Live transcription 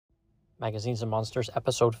Magazines and Monsters,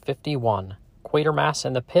 episode 51, Quatermass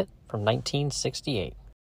and the Pit from 1968.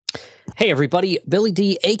 Hey everybody, Billy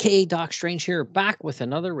D, aka Doc Strange here, back with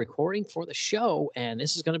another recording for the show, and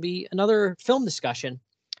this is going to be another film discussion,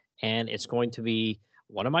 and it's going to be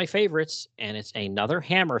one of my favorites, and it's another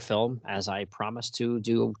Hammer film, as I promised to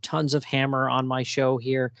do tons of Hammer on my show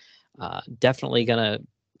here. Definitely going to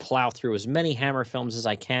plow through as many Hammer films as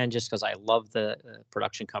I can, just because I love the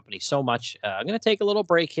production company so much. I'm going to take a little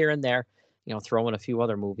break here and there, throw in a few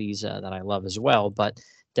other movies that I love as well, but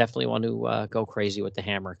definitely want to go crazy with the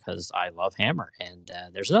Hammer because I love Hammer. And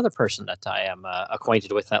there's another person that I am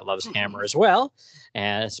acquainted with that loves Hammer as well,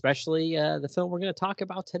 and especially the film we're going to talk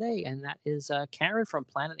about today, and that is Karen from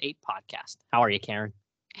Planet 8 Podcast. How are you, Karen?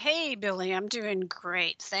 Hey, Billy, I'm doing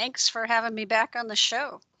great. Thanks for having me back on the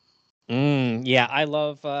show. Yeah, I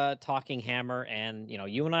love talking Hammer, and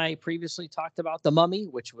you and I previously talked about The Mummy,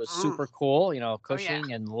 which was super cool.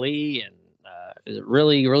 Cushing and Lee, and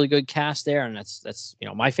really, really good cast there, and that's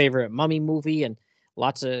my favorite Mummy movie, and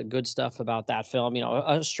lots of good stuff about that film.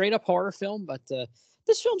 A straight up horror film, but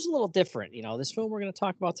this film's a little different. This film we're going to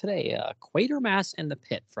talk about today, Quatermass and the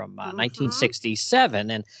Pit from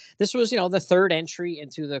 1967, and this was the third entry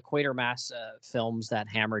into the Quatermass films that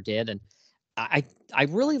Hammer did, and I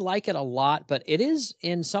really like it a lot, but it is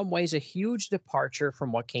in some ways a huge departure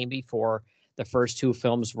from what came before. The first two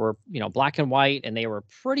films were, black and white, and they were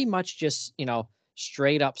pretty much just,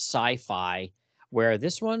 straight up sci-fi, where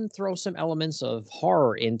this one throws some elements of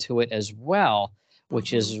horror into it as well,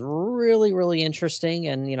 which is really, really interesting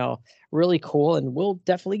and, really cool. And we'll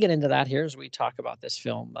definitely get into that here as we talk about this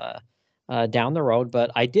film down the road.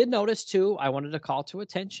 But I did notice too, I wanted to call to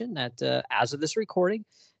attention that as of this recording,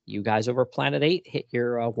 you guys over Planet 8 hit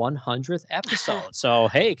your 100th episode. So,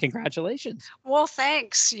 hey, congratulations. Well,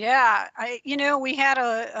 thanks. Yeah, we had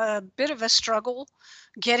a bit of a struggle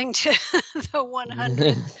getting to the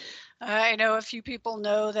 100. I know a few people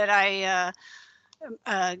know that I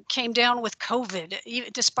came down with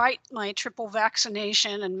COVID. Despite my triple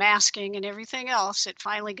vaccination and masking and everything else, it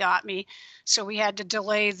finally got me. So we had to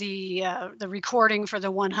delay the recording for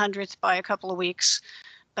the 100th by a couple of weeks.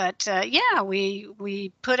 But yeah,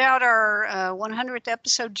 we put out our 100th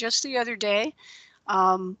episode just the other day.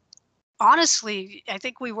 Honestly, I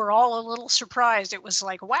think we were all a little surprised. It was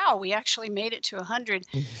like, wow, we actually made it to 100.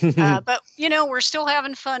 But, we're still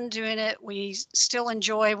having fun doing it. We still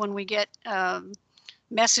enjoy when we get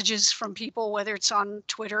messages from people, whether it's on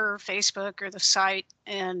Twitter or Facebook or the site,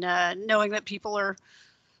 and knowing that people are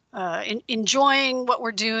enjoying what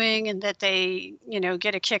we're doing and that they,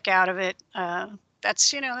 get a kick out of it.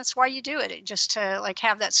 That's why you do it, just to like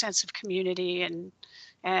have that sense of community and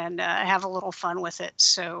have a little fun with it.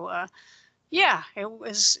 So yeah, it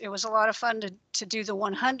was a lot of fun to do the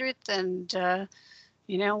 100th, and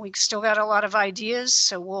we still got a lot of ideas,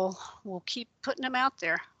 so we'll keep putting them out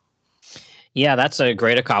there. Yeah, that's a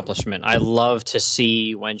great accomplishment. I love to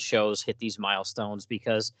see when shows hit these milestones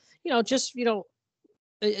because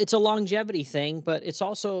it's a longevity thing, but it's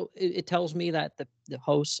also it tells me that the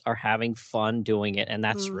hosts are having fun doing it, and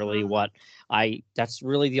that's really that's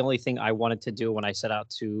really the only thing I wanted to do when I set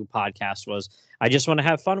out to podcast was I just want to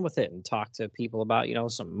have fun with it and talk to people about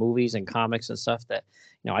some movies and comics and stuff that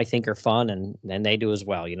I think are fun, and then they do as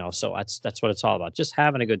well. So that's what it's all about, just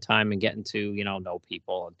having a good time and getting to know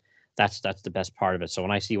people, and that's the best part of it. So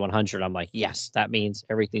when I see 100, I'm like, yes, that means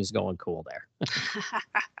everything's going cool there.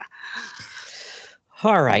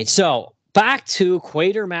 All right, so back to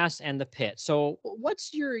Quatermass and the Pit. So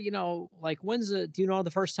what's your, do you know the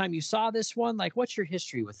first time you saw this one? Like, what's your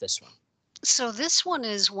history with this one? So this one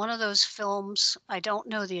is one of those films, I don't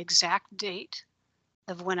know the exact date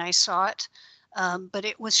of when I saw it, but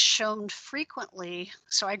it was shown frequently.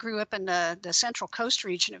 So I grew up in the Central Coast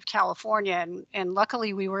region of California, and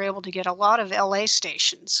luckily we were able to get a lot of LA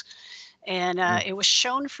stations. And it was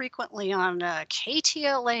shown frequently on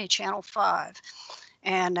KTLA Channel 5.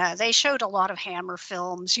 And they showed a lot of Hammer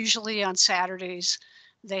films. Usually on Saturdays,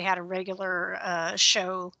 they had a regular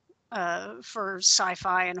show for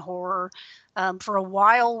sci-fi and horror. For a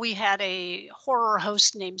while, we had a horror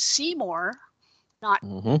host named Seymour.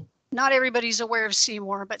 Not everybody's aware of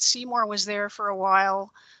Seymour, but Seymour was there for a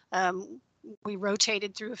while. We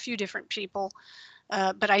rotated through a few different people.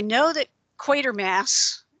 But I know that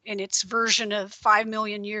Quatermass, in its version of 5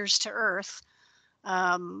 Million Years to Earth,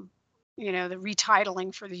 the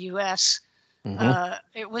retitling for the U.S.,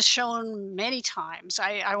 it was shown many times.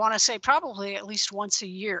 I want to say probably at least once a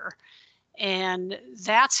year. And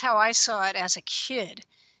that's how I saw it as a kid.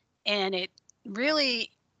 And it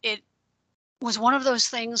really, was one of those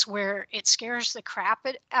things where it scares the crap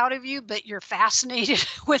out of you, but you're fascinated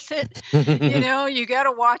with it. You know, you got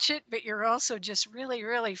to watch it, but you're also just really,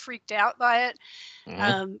 really freaked out by it.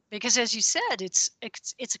 Mhm, Because as you said, it's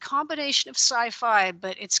a combination of sci-fi,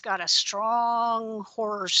 but it's got a strong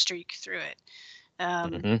horror streak through it.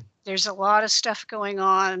 Um, mhm, there's a lot of stuff going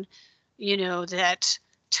on, you know, that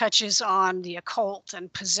touches on the occult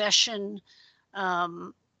and possession,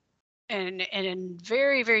 um, and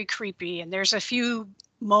very, very creepy. And there's a few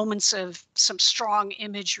moments of some strong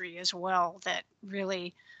imagery as well that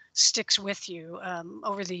really sticks with you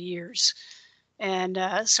over the years. And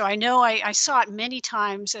so I know I saw it many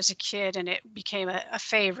times as a kid, and it became a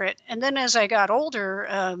favorite. And then as I got older,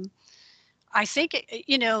 I think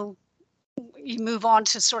you know, you move on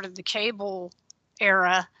to sort of the cable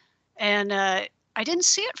era, and I didn't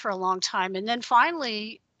see it for a long time, and then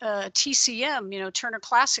finally TCM, you know, Turner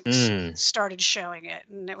Classics, mm. started showing it,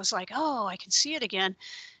 and it was like, oh, I can see it again.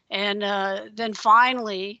 And then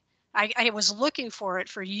finally, I was looking for it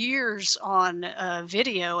for years on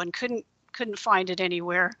video and couldn't find it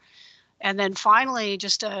anywhere. And then finally,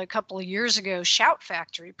 just a couple of years ago, Shout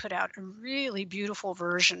Factory put out a really beautiful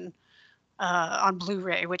version on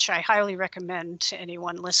Blu-ray, which I highly recommend to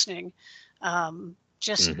anyone listening.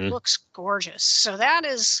 Just Mhm. looks gorgeous. So that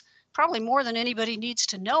is probably more than anybody needs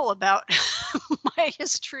to know about my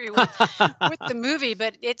history with the movie,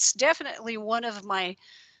 but it's definitely one of my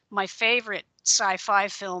favorite sci-fi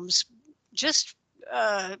films. Just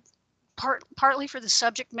uh, partly for the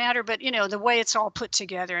subject matter, but you know the way it's all put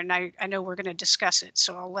together. And I know we're going to discuss it,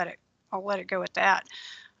 so I'll let it go at that.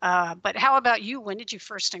 But how about you? When did you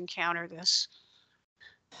first encounter this?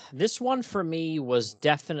 This one for me was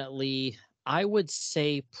definitely, I would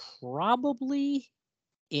say, probably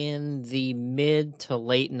in the mid to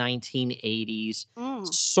late 1980s. Mm,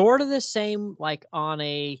 Sort of the same, like on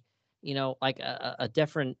a, like a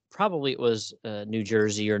different, probably it was New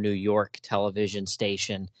Jersey or New York television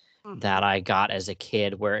station hmm that I got as a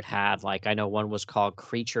kid, where it had, like, I know one was called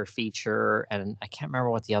Creature Feature, and I can't remember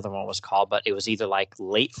what the other one was called, but it was either like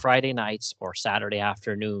late Friday nights or Saturday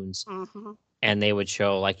afternoons, hmm and they would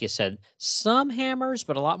show, like you said, some hammers,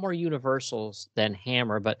 but a lot more universals than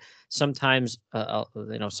hammer. But sometimes,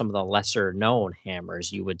 some of the lesser known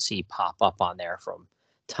hammers you would see pop up on there from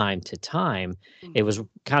time to time. It was hmm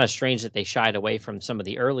kind of strange that they shied away from some of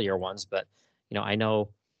the earlier ones, but I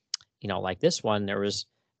know, like this one, there was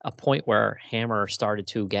a point where Hammer started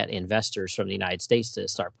to get investors from the United States to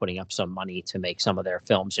start putting up some money to make some of their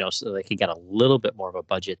films, so they could get a little bit more of a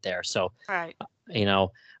budget there. So, Right. you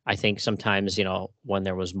know, I think sometimes, when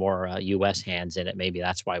there was more US hands in it, maybe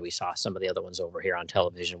that's why we saw some of the other ones over here on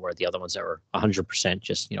television, where the other ones that were 100%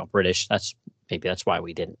 just, British. Maybe that's why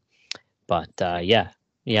we didn't. But yeah,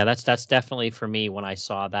 yeah, that's definitely for me when I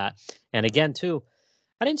saw that. And again, too,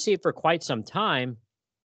 I didn't see it for quite some time,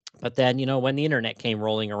 but then, when the internet came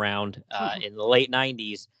rolling around in the late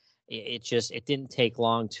 90s, it didn't take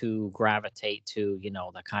long to gravitate to,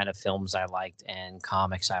 the kind of films I liked and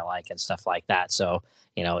comics I like and stuff like that. So,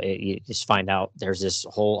 you just find out there's this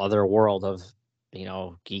whole other world of,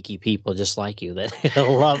 geeky people just like you that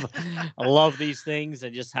love these things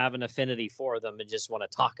and just have an affinity for them and just want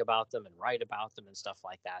to talk about them and write about them and stuff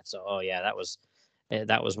like that. So, oh yeah, that was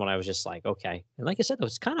when I was just like, okay. And like I said, it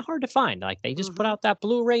was kind of hard to find. Like, they just put hmm out that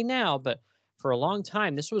Blu-ray now, but for a long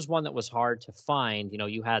time, this was one that was hard to find.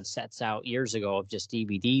 You had sets out years ago of just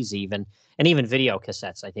DVDs, even, and even video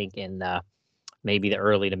cassettes. I think in maybe the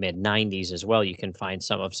early to mid '90s as well. You can find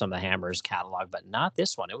some of the Hammers catalog, but not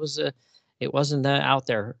this one. It wasn't out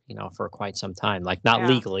there, for quite some time. Like, not Yeah.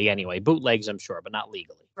 legally anyway. Bootlegs, I'm sure, but not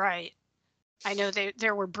legally. Right. I know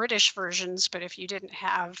there were British versions, but if you didn't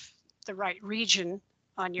have the right region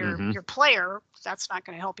on Mm-hmm. your player, that's not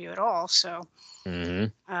going to help you at all. So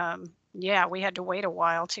Mm-hmm. yeah, we had to wait a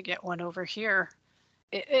while to get one over here.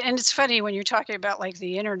 And it's funny when you're talking about like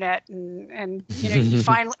the internet, and you know, you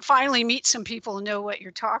finally meet some people who know what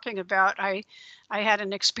you're talking about. I had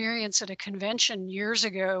an experience at a convention years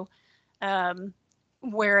ago, um,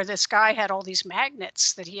 where this guy had all these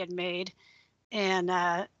magnets that he had made, and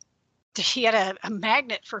he had a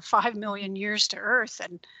magnet for 5 million years to Earth,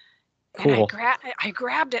 and Cool. I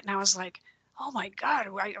grabbed it, and I was like, oh my god!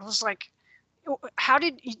 I was like, "Oh, how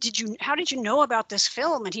did you know about this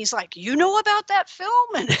film?" And he's like, "You know about that film?"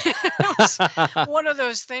 And it was one of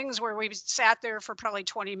those things where we sat there for probably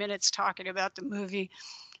 20 minutes talking about the movie,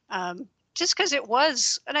 just because it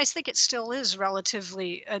was, and I think it still is,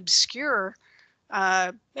 relatively obscure.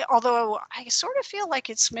 Uh, Although I sort of feel like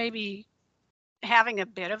it's maybe having a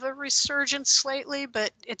bit of a resurgence lately,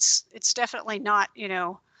 but it's definitely not, you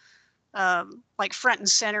know, like front and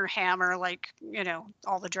center Hammer, like,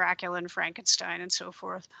 all the Dracula and Frankenstein and so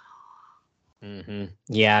forth.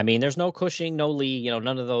 Yeah, I mean, there's no Cushing, no Lee,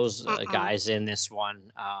 none of those Mm-mm. guys in this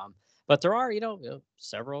one. But there are,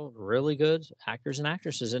 several really good actors and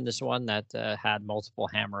actresses in this one that had multiple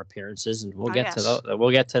Hammer appearances, and we'll Oh, get to yes.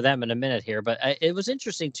 we'll get to them in a minute here. But it was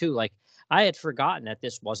interesting too. Like I had forgotten that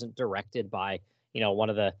this wasn't directed by, one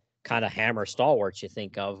of the kind of Hammer stalwarts you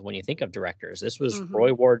think of when you think of directors. This was Hmm.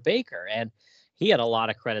 Roy Ward Baker, and he had a lot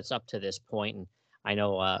of credits up to this point, and I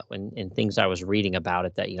know when in things I was reading about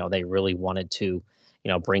it that they really wanted to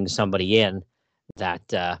bring somebody in that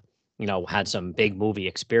had some big movie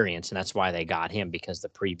experience, and that's why they got him because the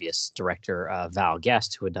previous director Val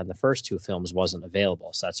Guest, who had done the first two films, wasn't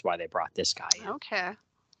available, so that's why they brought this guy in. Okay.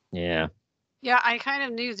 Yeah. Yeah, I kind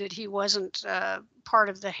of knew that he wasn't part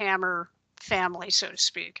of the Hammer family, so to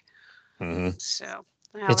speak. hmm So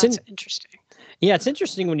now It's that's in interesting. Yeah, it's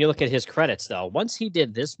interesting when you look at his credits, though. Once he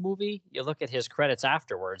did this movie, you look at his credits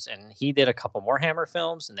afterwards, and he did a couple more Hammer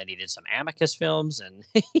films, and then he did some Amicus films, and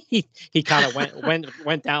he kind of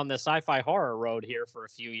went down the sci-fi horror road here for a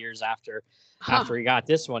few years Huh. after he got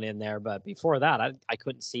this one in there. But before that, I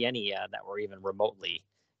couldn't see any that were even remotely,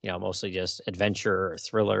 mostly just adventure or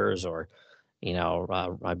thrillers or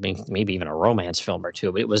I mean, maybe even a romance film or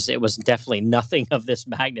two. But it was definitely nothing of this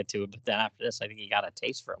magnitude. But then after this, I think he got a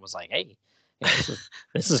taste for it. Was like, hey,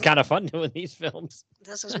 this is kind of fun doing these films.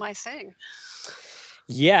 This is my thing.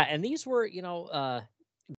 Yeah, and these were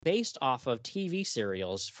based off of TV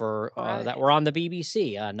serials for that Right. were on the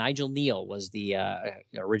BBC. Nigel Neal was the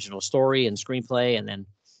original story and screenplay, and then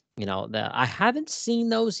I haven't seen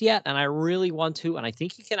those yet, and I really want to. And I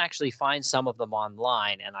think you can actually find some of them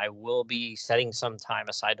online, and I will be setting some time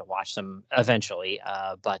aside to watch them eventually.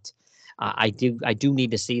 But I do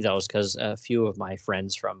need to see those because a few of my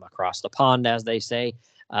friends from across the pond, as they say,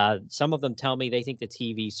 some of them tell me they think the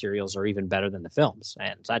TV serials are even better than the films,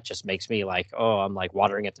 and that just makes me like, oh, I'm like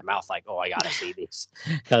watering at the mouth, like, oh, I gotta see these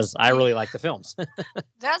because I Yeah, really like the films.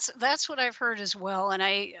 that's what I've heard as well. And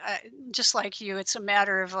I just like you, it's a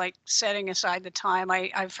matter of like setting aside the time.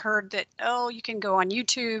 I've heard that, oh, you can go on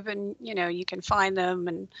YouTube and you can find them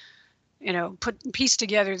and put piece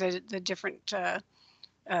together the different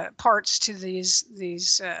parts to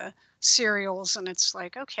these serials, and it's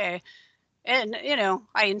like, okay. And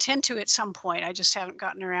I intend to at some point. I just haven't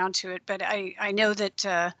gotten around to it. But I know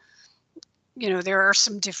that there are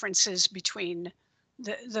some differences between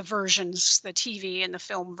the versions, the TV and the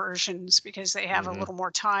film versions, because they have a hmm little more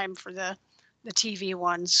time for the TV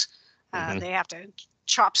ones. hmm They have to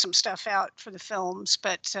chop some stuff out for the films.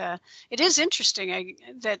 But it is interesting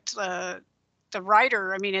that the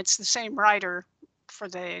writer. I mean, it's the same writer for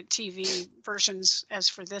the TV versions as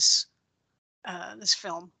for this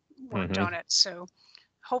film worked hmm on it. So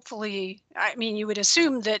hopefully, I mean, you would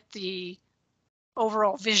assume that the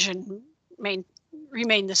overall vision main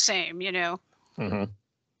remain the same. hmm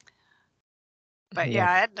But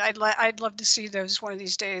Yeah. yeah, I'd love to see those one of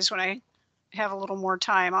these days when I have a little more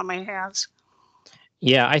time on my hands.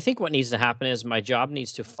 Yeah, I think what needs to happen is my job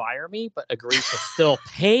needs to fire me, but agree to still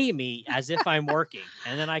pay me as if I'm working,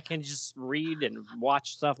 and then I can just read and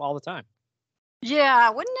watch stuff all the time. Yeah,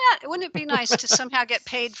 wouldn't it be nice to somehow get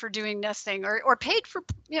paid for doing nothing, or paid for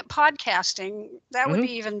podcasting? That would hmm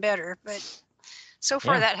be even better. But so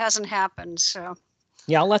far Yeah. that hasn't happened. So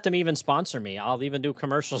Yeah, I'll let them even sponsor me. I'll even do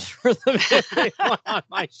commercials for them if they want on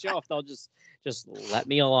my show. If they'll just let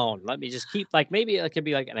me alone. Let me just keep like maybe it could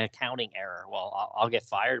be like an accounting error. Well, I'll get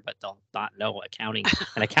fired, but they'll not know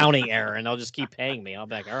an accounting error, and they'll just keep paying me. I'll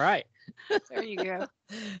be like, all right. there you go.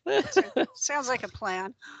 Sounds like a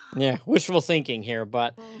plan. Yeah, wishful thinking here,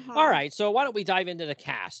 but all Hmm. right. So why don't we dive into the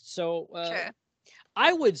cast? So Okay.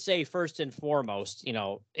 I would say first and foremost,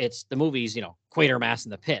 it's the movies, Quatermass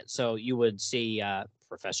in the Pit. So you would see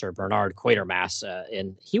Professor Bernard Quatermass,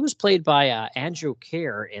 and he was played by Andrew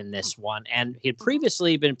Keir in this one, and he had Hmm.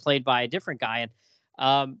 previously been played by a different guy.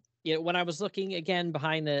 And when I was looking again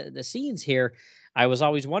behind the scenes here, I was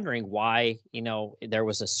always wondering why, there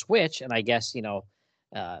was a switch, and I guess,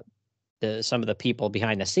 uh, some of the people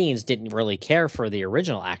behind the scenes didn't really care for the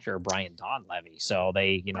original actor Brian Donlevy, so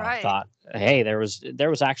they Right. thought, hey, there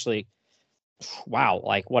was actually, wow,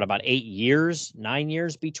 like what, about 8 years, 9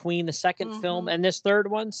 years between the second film Hmm. and this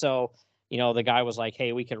third one. So the guy was like,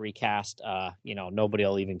 hey, we can recast, nobody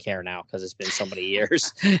will even care now because it's been so many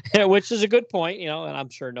years. Which is a good point, and I'm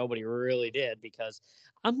sure nobody really did, because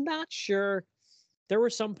I'm not sure, there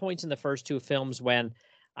were some points in the first two films when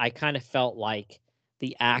I kind of felt like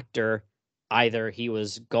the actor, either he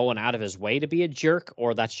was going out of his way to be a jerk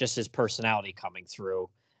or that's just his personality coming through.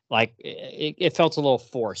 like it felt a little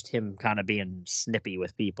forced, him kind of being snippy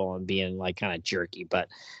with people and being like kind of jerky. But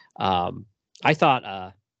um, I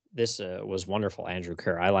thought this was wonderful, Andrew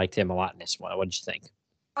Kerr. I liked him a lot in this one. What did you think?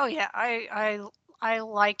 Oh yeah, I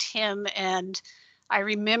liked him, and I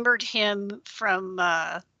remembered him from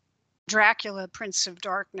Dracula, Prince of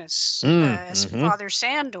Darkness, as Mm-hmm. Father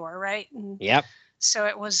Sandor, right? And Yep. so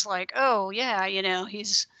it was like, oh yeah,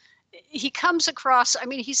 he comes across. I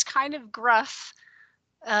mean, he's kind of gruff,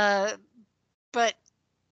 uh, but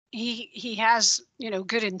he has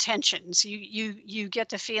good intentions. You get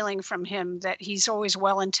the feeling from him that he's always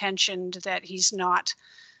well intentioned, that he's not.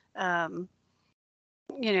 Um,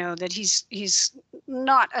 that he's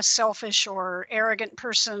not a selfish or arrogant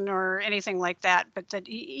person or anything like that, but that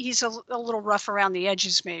he's a little rough around the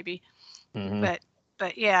edges maybe. Mm-hmm.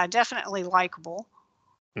 But yeah, definitely likable.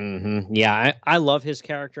 Yeah, I love his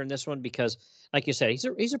character in this one because, like you said,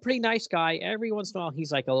 he's a pretty nice guy. Every once in a while,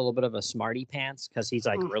 he's like a little bit of a smarty pants because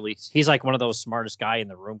Mm, he's like one of those smartest guy in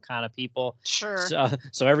the room kind of people. sure.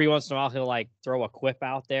 So every once in a while, he'll like throw a quip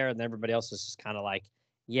out there, and everybody else is just kind of like,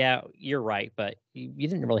 "Yeah, you're right, but you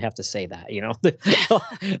didn't really have to say that," you know.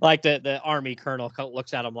 Like the army colonel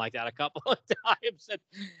looks at him like that a couple of times, and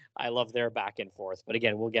I love their back and forth. But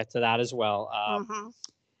again, we'll get to that as well. Hmm.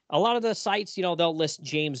 A lot of the sites, they'll list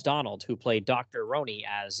James Donald, who played Dr. Roney,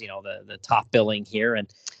 as the top billing here,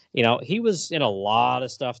 and he was in a lot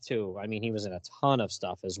of stuff too. I mean, he was in a ton of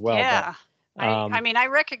stuff as well. But Yeah, I um, mean, I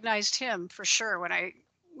recognized him for sure when I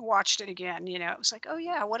watched it again. It was like, oh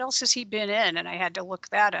yeah, what else has he been in? And I had to look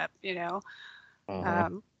that up. uh-huh.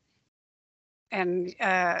 um, and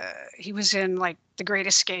he was in like The Great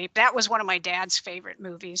Escape. That was one of my dad's favorite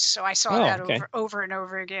movies, so I saw Oh, that okay. over and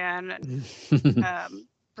over again. And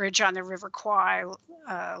Bridge on the River Kwai,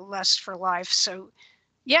 Lust for Life. So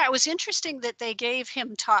yeah, it was interesting that they gave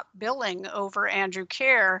him top billing over Andrew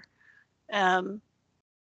Kerr. Um,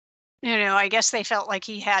 I guess they felt like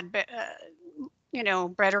he had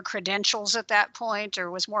better credentials at that point, or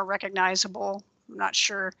was more recognizable. I'm not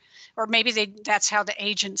sure, or maybe that's how the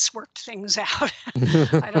agents worked things out.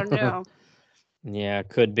 I don't know. Yeah,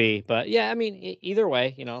 could be, but yeah, I mean, either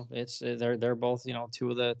way, it's they're both two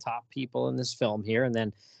of the top people in this film here, and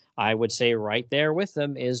then I would say right there with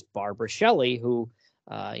them is Barbara Shelley, who,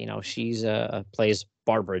 she's plays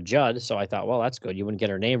Barbara Judd. So I thought, well, that's good. You wouldn't get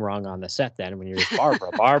her name wrong on the set then when you're just Barbara.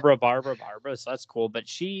 So that's cool. But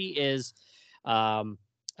she is um,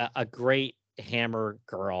 a great Hammer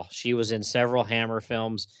girl. She was in several Hammer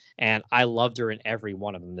films, and I loved her in every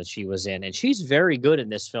one of them that she was in. And she's very good in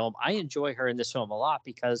this film. I enjoy her in this film a lot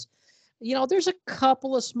because, there's a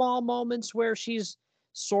couple of small moments where she's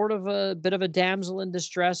sort of a bit of a damsel in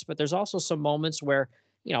distress, but there's also some moments where,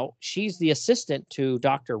 she's the assistant to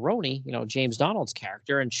Dr. Roney, James Donald's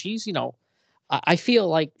character, and she's, I feel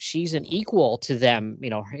like she's an equal to them,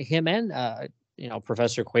 him and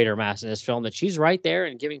Professor Quatermass in this film, that she's right there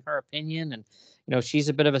and giving her opinion, and she's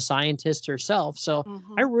a bit of a scientist herself. So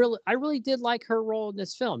Hmm. I really did like her role in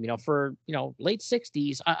this film. For late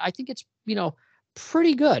 '60s, I think it's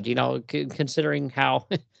pretty good. Considering how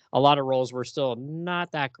a lot of roles were still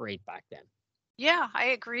not that great back then. Yeah, I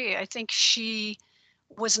agree. I think she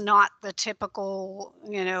was not the typical,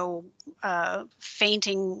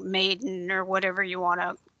 fainting maiden, or whatever you want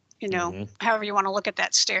to, Hmm. however you want to look at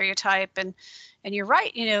that stereotype. And you're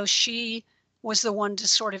right. She was the one to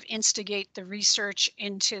sort of instigate the research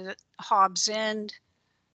into Hobbs End,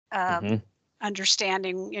 um, Hmm.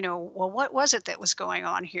 understanding, well, what was it that was going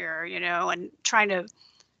on here, and trying to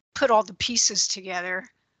put all the pieces together.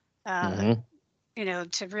 Uh, Hmm.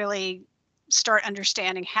 to really start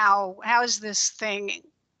understanding how is this thing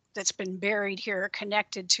that's been buried here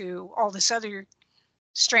connected to all this other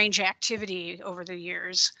strange activity over the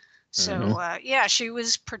years. Hmm. So yeah, she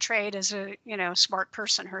was portrayed as a smart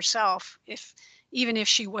person herself, if even if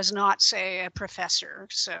she was not, say, a professor.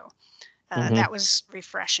 So Hmm. that was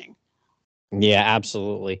refreshing. Yeah,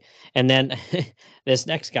 absolutely. And then this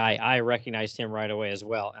next guy, I recognized him right away as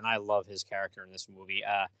well, and I love his character in this movie.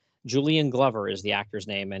 Julian Glover is the actor's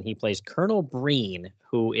name, and he plays Colonel Breen,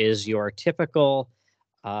 who is your typical.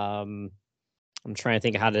 Um, I'm trying to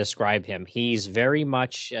think of how to describe him. He's very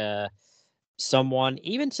much someone,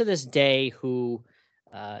 even to this day, who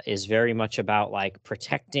is very much about like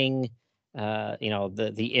protecting,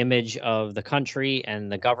 the image of the country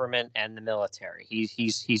and the government and the military.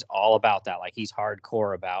 He's all about that. Like he's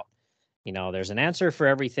hardcore about, there's an answer for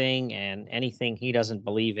everything, and anything he doesn't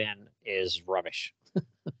believe in is rubbish.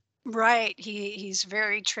 Right. He's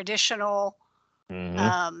very traditional. Hmm.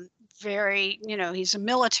 um Very, he's a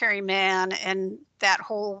military man, and that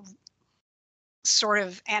whole sort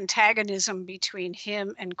of antagonism between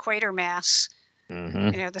him and Quatermass, Hmm.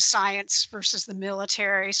 the science versus the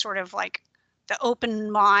military, sort of like the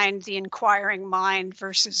open mind, the inquiring mind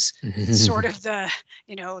versus sort of the,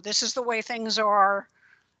 this is the way things are.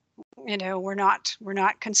 We're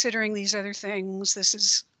not considering these other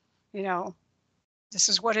things. You know, this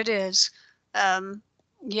is what it is. Um,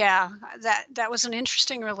 yeah, that was an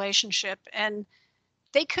interesting relationship, and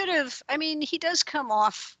they could have. I mean, he does come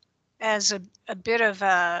off as a bit of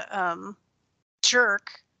a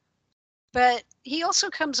jerk, but he also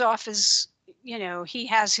comes off as, he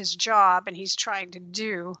has his job and he's trying to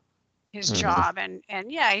do his Hmm. job, and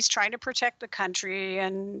yeah, he's trying to protect the country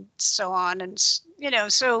and so on, and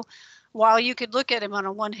so while you could look at him on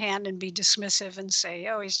a one hand and be dismissive and say,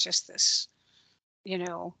 oh, he's just this, you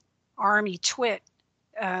know army twit,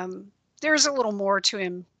 um, there's a little more to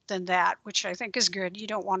him than that, which I think is good. You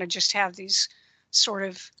don't want to just have these sort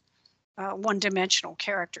of one-dimensional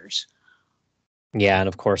characters. Yeah, and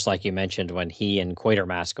of course, like you mentioned, when he and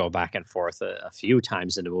Quatermass go back and forth a few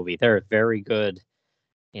times in the movie, they're very good.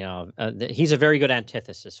 He's a very good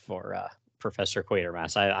antithesis for Professor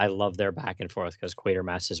Quatermass. I love their back and forth because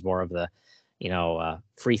Quatermass is more of the,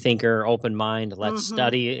 free thinker, open mind. Hmm. Let's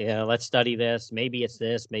study this. Maybe it's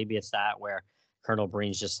this, maybe it's that. Where Colonel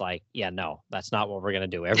Breen's just like, yeah, no, that's not what we're gonna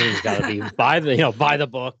do. Everything's got to be by the, by the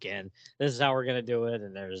book, and this is how we're gonna do it.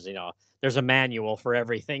 And there's a manual for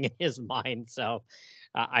everything in his mind. So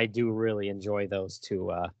I do really enjoy those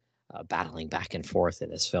two battling back and forth in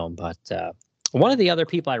this film, but. One of the other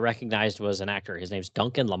people I recognized was an actor. His name's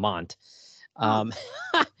Duncan Lamont. Hmm. Um,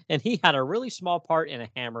 and he had a really small part in a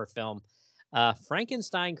Hammer film,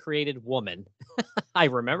 Frankenstein Created Woman. I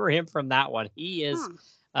remember him from that one. He is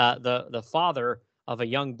Hmm. the father of a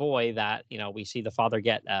young boy that we see the father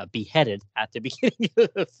get beheaded at the beginning of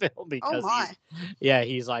the film Oh because my.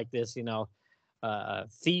 he's like this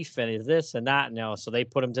thief and is this and that. No, so they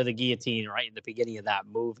put him to the guillotine right in the beginning of that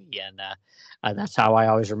movie, and that's how I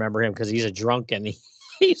always remember him because he's a drunk and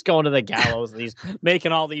he's going to the gallows and he's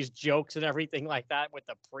making all these jokes and everything like that with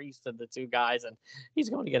the priest and the two guys, and he's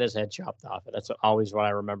going to get his head chopped off. And that's always what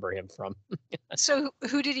I remember him from. So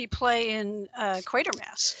who did he play in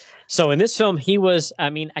Quatermass? So in this film, he was, I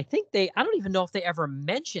mean, I don't even know if they ever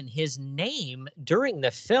mention his name during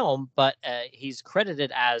the film, but he's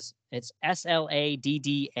credited as it's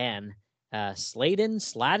Sladdn,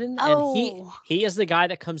 Sladen. And Oh, he is the guy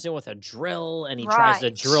that comes in with a drill and he tries to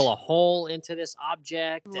drill right. a hole into this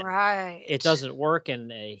object and it Right. doesn't work. And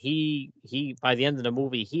he, by the end of the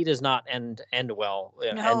movie, he does not end up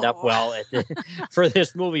No. well at for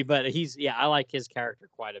this movie, but I like his character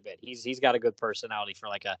quite a bit. He's got a good personality for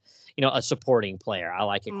like a supporting player. I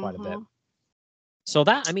like it quite a bit. Mhm. So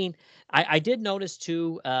that, I mean, I did notice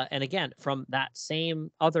too, and again from that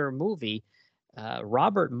same other movie,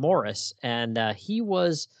 Robert Morris, and he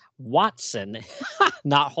was Watson,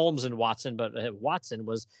 not Holmes and Watson, but Watson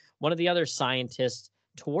was one of the other scientists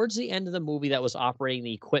towards the end of the movie that was operating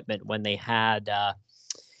the equipment when they had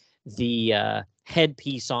the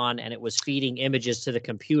headpiece on and it was feeding images to the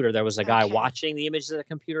computer. There was a guy Okay. watching the images of the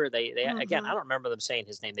computer. They again, I Mhm. don't remember them saying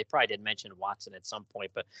his name. They probably did mention Watson at some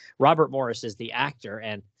point, but Robert Morris is the actor,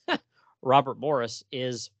 and Robert Morris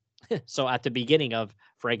is so at the beginning of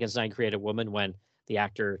Frankenstein Created Woman, when the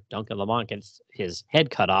actor Duncan Lamont gets his head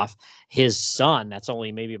cut off, his son, that's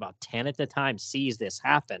only maybe about 10 at the time, sees this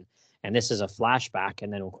happen. And this is a flashback.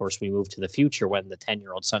 And then, of course, we move to the future when the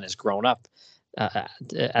 10-year-old son is grown up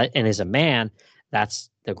and is a man. That's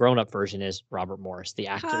the grown-up version is Robert Morris. The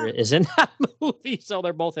actor Huh. is in that movie, so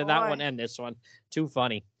they're both in that one Boy. and this one. Too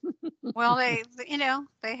funny. Well, they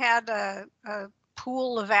had a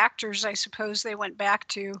pool of actors, I suppose they went back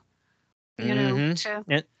to, Hmm. to.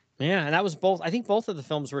 And yeah, and that was both. I think both of the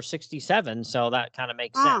films were 67, so that kind of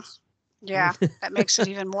makes Mm, sense. yeah, that makes it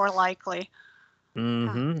even more likely. Huh.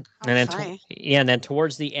 And How then funny. yeah, and then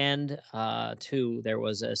towards the end, too, there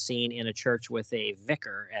was a scene in a church with a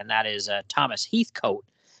vicar, and that is Thomas Heathcote,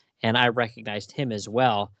 and I recognized him as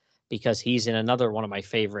well because he's in another one of my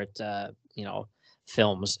favorite,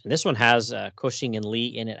 films. And this one has Cushing and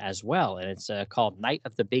Lee in it as well, and it's called Night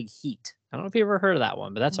of the Big Heat. I don't know if you ever heard of that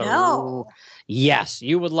one, but No. yes,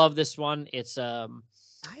 you would love this one. It's Night of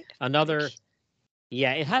the Big. another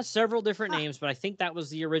yeah, it has several different Huh. names, but I think that was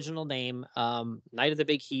the original name. Night of the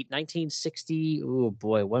Big Heat, 1960. Oh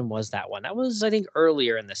boy, when was that one? That was, I think,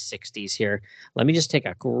 earlier in the 60s here. Let me just take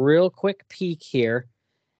a real quick peek here.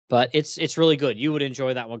 But it's really good. You would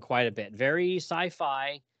enjoy that one quite a bit. Very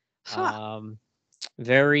sci-fi. Huh. Um,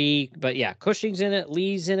 But yeah, Cushing's in it,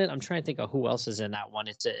 Lee's in it. I'm trying to think of who else is in that one.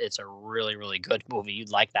 It's a really, really good movie.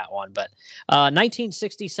 You'd like that one. But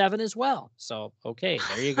 1967 as well. So okay,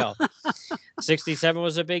 there you go. 67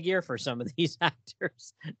 was a big year for some of these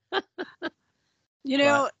actors. You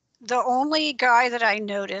know, the only guy that I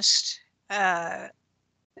noticed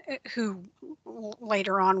who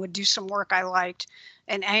later on would do some work I liked,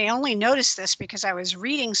 and I only noticed this because I was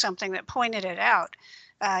reading something that pointed it out.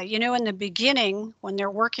 You know, in the beginning, when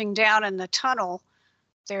they're working down in the tunnel,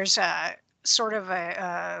 there's a sort of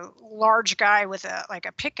a large guy with like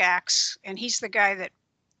a pickaxe, and he's the guy that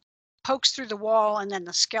pokes through the wall, and then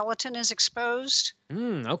the skeleton is exposed.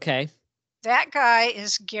 Okay. That guy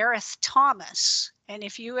is Gareth Thomas, and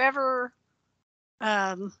if you ever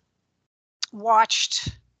watched,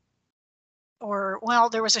 there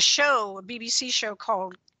was a BBC show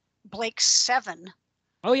called Blake 7.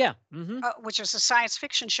 Oh yeah. Which was a science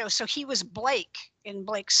fiction show. So he was Blake in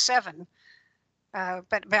Blake 7,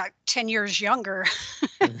 but about 10 years younger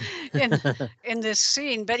in this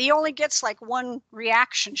scene. But he only gets like one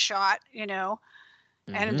reaction shot, you know,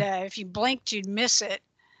 and if you blinked, you'd miss it.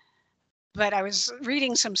 But I was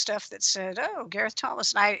reading some stuff that said, "Oh, Gareth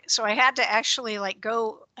Thomas," and so I had to actually like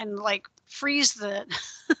go and like freeze the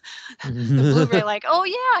the Blu-ray, like, "Oh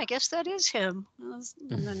yeah, I guess that is him," and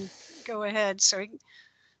then go ahead. So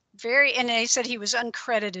and they said he was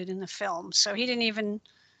uncredited in the film, so he didn't even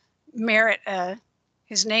merit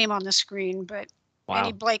his name on the screen. But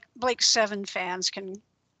any Blake 7 fans can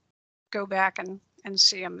go back and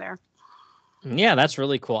see him there. Yeah, that's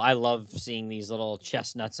really cool. I love seeing these little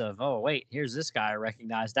chestnuts of, oh, wait, here's this guy I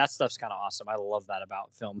recognize. That stuff's kind of awesome. I love that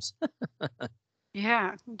about films.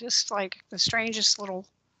 Yeah, just like the strangest little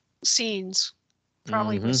scenes.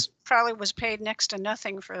 Probably was paid next to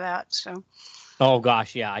nothing for that. So. Oh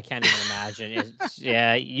gosh, yeah, I can't even imagine.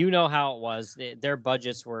 Yeah, you know how it was. Their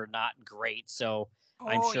budgets were not great, so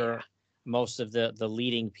I'm sure most of the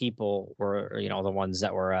leading people were, you know, the ones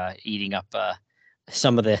that were eating up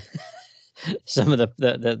some of the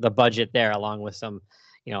the budget there, along with some,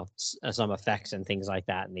 you know, some effects and things like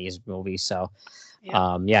that in these movies. So,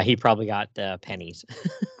 yeah, he probably got pennies.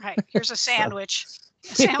 Right. Here's a sandwich.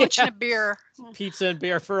 A sandwich and a beer. Pizza and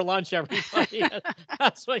beer for lunch, everybody.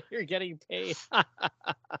 That's what you're getting paid.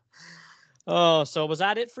 Oh, so was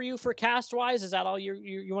that it for you for cast wise? Is that all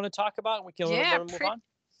you want to talk about? We can move on.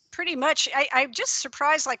 Pretty much. I'm just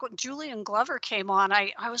surprised, like when Julian Glover came on,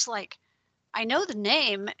 I was like, I know the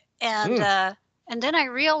name, and then I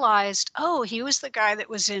realized, oh, he was the guy that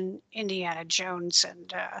was in Indiana Jones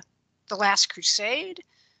and The Last Crusade.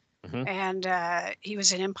 And he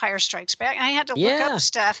was in Empire Strikes Back. And I had to look up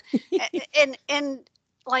stuff, and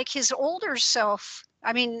like his older self.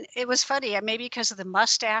 I mean, it was funny. Maybe because of the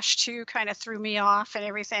mustache too, kind of threw me off and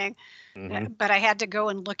everything. But I had to go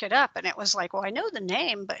and look it up, and it was like, well, I know the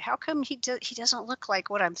name, but how come he doesn't look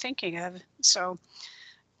like what I'm thinking of? So,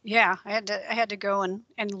 yeah, I had to go and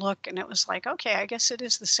look, and it was like, okay, I guess it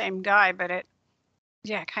is the same guy, but it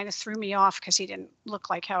kind of threw me off because he didn't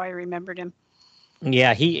look like how I remembered him.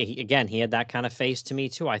 Yeah, he had that kind of face to me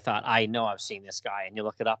too. I thought, I know I've seen this guy, and you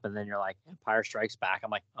look it up, and then you're like, Empire Strikes Back.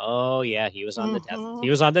 I'm like, oh yeah, he was on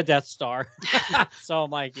the Death Star. So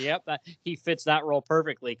I'm like, yep, he fits that role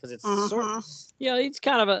perfectly, because it's sort of, he's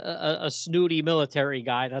kind of a snooty military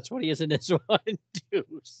guy. That's what he is in this one too.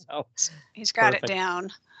 So he's got it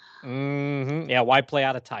down. Yeah, why play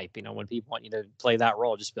out of type? You know, when people want you to play that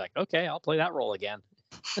role, just be like, okay, I'll play that role again.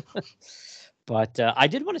 But I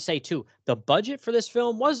did want to say, too, the budget for this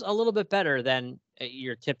film was a little bit better than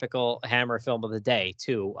your typical Hammer film of the day,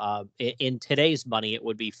 too. In today's money, it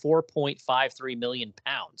would be 4.53 million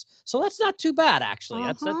pounds. So that's not too bad, actually.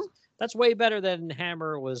 That's way better than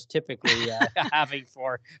Hammer was typically having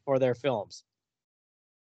for their films.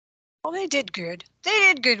 Well, they did good. They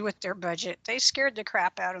did good with their budget. They scared the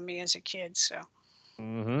crap out of me as a kid, so.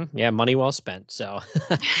 Yeah, money well spent, so.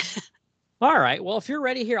 All right. Well, if you're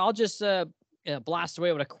ready here, I'll just blast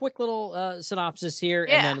away with a quick little synopsis here,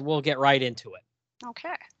 and then we'll get right into it.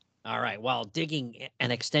 Okay. All right. While digging an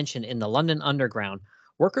extension in the London Underground,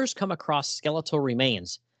 workers come across skeletal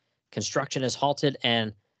remains. Construction is halted,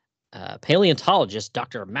 and paleontologist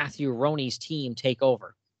Dr. Matthew Roney's team take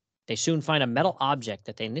over. They soon find a metal object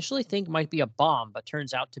that they initially think might be a bomb, but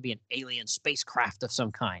turns out to be an alien spacecraft of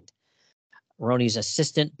some kind. Roney's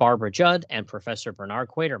assistant, Barbara Judd, and Professor Bernard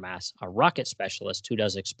Quatermass, a rocket specialist who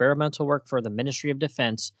does experimental work for the Ministry of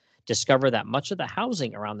Defense, discover that much of the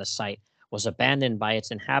housing around the site was abandoned by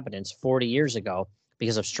its inhabitants 40 years ago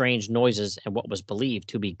because of strange noises and what was believed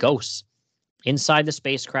to be ghosts. Inside the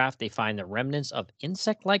spacecraft, they find the remnants of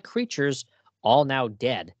insect-like creatures, all now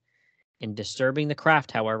dead. In disturbing the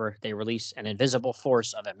craft, however, they release an invisible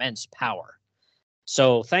force of immense power.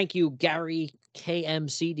 So thank you, Gary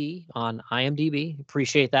KMCD on IMDb.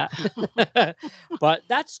 Appreciate that. But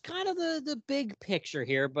that's kind of the big picture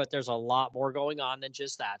here. But there's a lot more going on than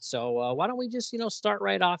just that. So why don't we just start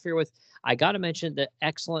right off here with, I got to mention the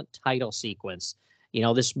excellent title sequence.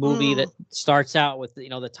 This movie that Mm, starts out with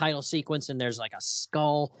the title sequence, and there's like a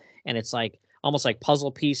skull, and it's like almost like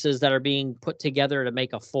puzzle pieces that are being put together to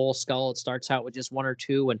make a full skull. It starts out with just one or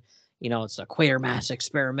two, and it's a Quatermass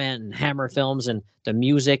experiment and Hammer Films, and the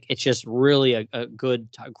music. It's just really a good,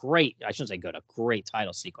 great, I shouldn't say good, a great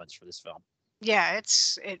title sequence for this film. yeah,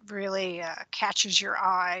 it really catches your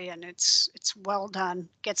eye, and it's well done.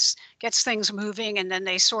 Gets things moving, and then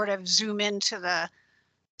they sort of zoom into the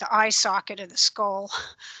eye socket of the skull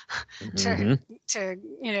to Hmm.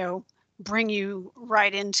 to bring you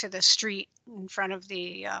right into the street in front of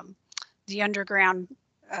the underground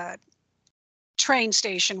uh, train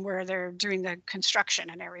station where they're doing the construction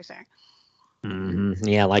and everything.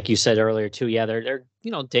 Yeah, like you said earlier too. Yeah, they're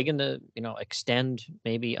digging to extend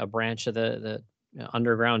maybe a branch of the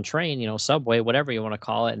underground train, subway, whatever you want to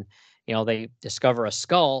call it, and they discover a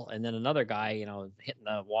skull, and then another guy hitting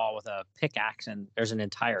the wall with a pickaxe, and there's an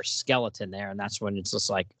entire skeleton there, and that's when it's just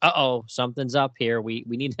like, oh, something's up here. We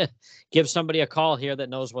need to give somebody a call here that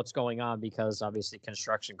knows what's going on, because obviously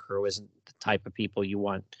construction crew isn't the type of people you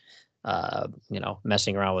want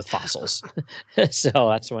messing around with fossils. So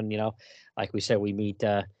that's when like we said, we meet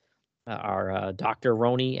our Dr.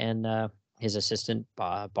 Roney and his assistant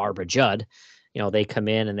Barbara Judd. They come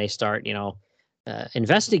in and they start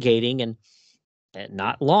investigating, and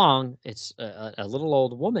not long, it's a little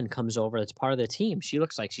old woman comes over that's part of the team. She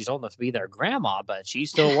looks like she's old enough to be their grandma, but she's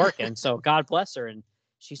still working. So God bless her. And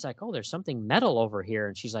she's like, "Oh, there's something metal over here."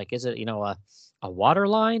 And she's like, "Is it a water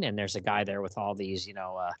line?" And there's a guy there with all these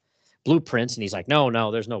blueprints, and he's like, "No, no,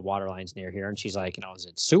 there's no water lines near here." And she's like, "Is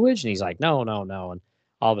it sewage?" And he's like, "No, no, no." And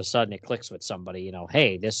all of a sudden it clicks with somebody,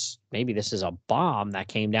 hey, maybe this is a bomb that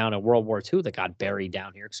came down in World War II that got buried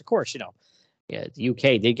down here. Because of course, yeah, the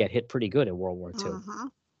UK did get hit pretty good in World War II. Hmm.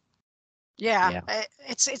 Yeah, Yeah.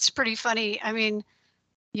 it's pretty funny. I mean,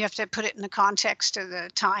 you have to put it in the context of the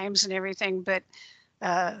times and everything, but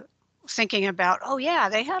uh, thinking about, oh yeah,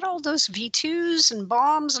 they had all those V2s and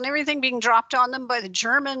bombs and everything being dropped on them by the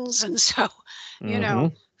Germans, and so you know,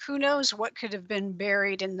 Hmm. who knows what could have been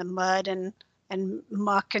buried in the mud and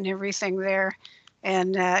muck and everything there.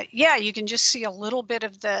 And yeah, you can just see a little bit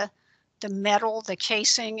of the metal, the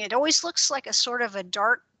casing. It always looks like a sort of a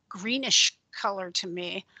dark greenish color to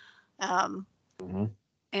me. Um, Hmm.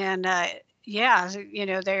 and yeah,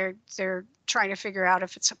 they're trying to figure out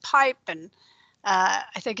if it's a pipe. And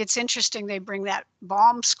I think it's interesting they bring that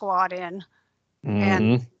bomb squad in,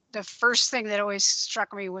 and Hmm. the first thing that always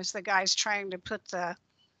struck me was the guys trying to put the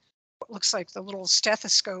what looks like the little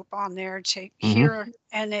stethoscope on there to Hmm. hear,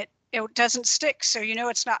 and it doesn't stick, so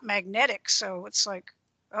it's not magnetic. So it's like,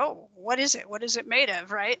 oh, what is it made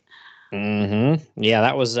of, right? Yeah,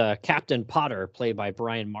 that was Captain Potter, played by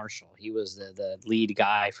Brian Marshall. He was the lead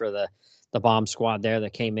guy for the bomb squad there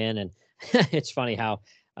that came in, and it's funny how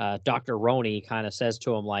Dr. Roney kind of says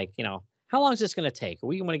to him, like, how long is this going to take?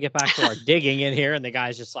 We want to get back to our digging in here, and the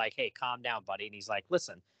guy's just like, "Hey, calm down, buddy." And he's like,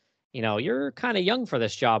 "Listen, you're kind of young for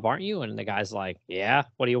this job, aren't you?" And the guy's like, "Yeah.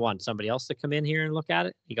 What do you want? Somebody else to come in here and look at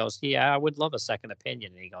it?" He goes, "Yeah, I would love a second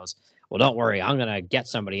opinion." And he goes, "Well, don't worry, I'm gonna get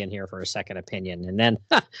somebody in here for a second opinion." And then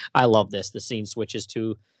I love this. The scene switches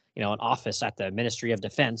to, an office at the Ministry of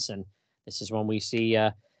Defense, and this is when we see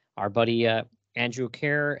our buddy Andrew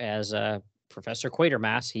Kerr as Professor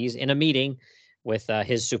Quatermass. He's in a meeting with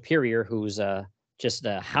his superior, who's just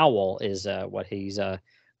Howell is what he's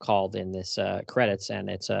called in this credits, and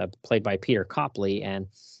it's played by Peter Copley, and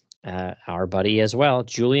our buddy as well,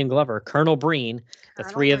 Julian Glover, Colonel Breen. The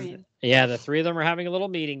Colonel three of Breen. Yeah, the three of them are having a little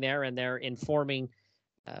meeting there, and they're informing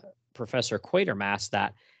uh, Professor Quatermass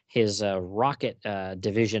that his rocket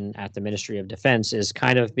division at the Ministry of Defense is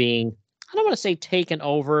kind of being, I don't want to say taken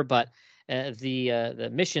over, but the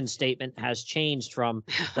mission statement has changed from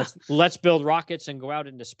let's build rockets and go out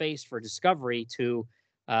into space for discovery to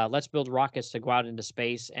let's build rockets to go out into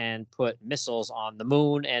space and put missiles on the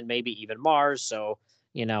moon and maybe even Mars, so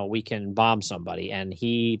we can bomb somebody. And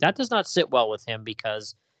that does not sit well with him,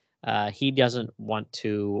 because he doesn't want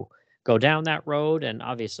to go down that road. And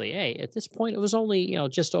obviously, hey, at this point, it was only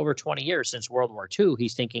just over 20 years since World War II.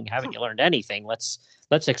 He's thinking, haven't you learned anything? Let's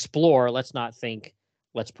explore. Let's not think.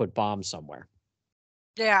 Let's put bombs somewhere.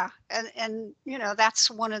 Yeah, and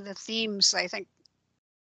that's one of the themes I think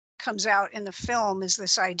comes out in the film, is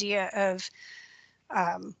this idea of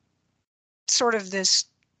um, sort of this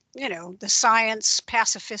the science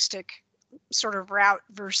pacifistic sort of route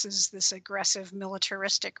versus this aggressive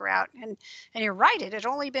militaristic route. And you're right, it had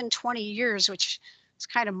only been 20 years, which is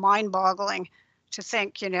kind of mind-boggling to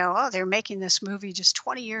think, oh, they're making this movie just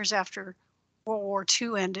 20 years after World War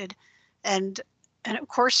II ended. And of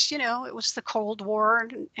course, it was the Cold War,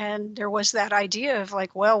 and there was that idea of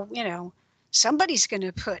like, well, somebody's going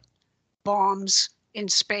to put bombs in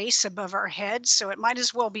space above our heads, so it might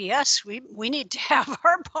as well be us. We need to have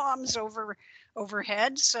our bombs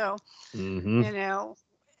overhead. So Mm-hmm.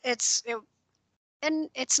 it's it, and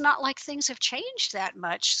it's not like things have changed that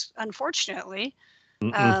much, unfortunately.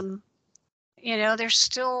 Mm-mm. um there's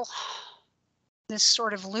still this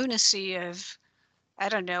sort of lunacy of, I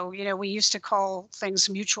don't know, we used to call things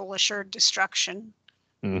mutual assured destruction,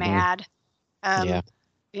 Mm-hmm. mad. Yeah.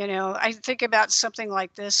 um I think about something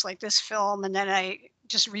like this film, and then I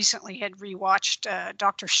just recently had rewatched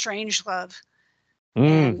Doctor Strangelove.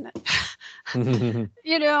 Mm. And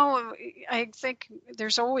I think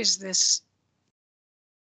there's always this,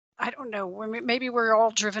 I don't know, maybe we're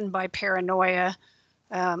all driven by paranoia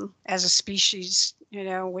as a species.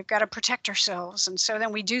 We've got to protect ourselves, and so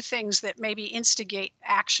then we do things that maybe instigate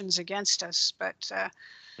actions against us. But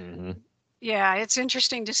Mm-hmm. yeah, it's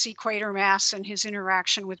interesting to see Quatermass and his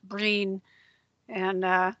interaction with Breen, and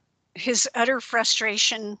his utter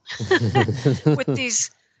frustration with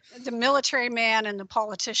the military man and the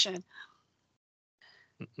politician.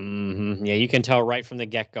 Mm-hmm. Yeah, you can tell right from the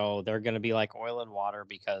get-go they're going to be like oil and water,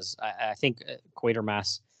 because I think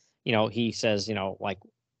Quatermass, he says, like,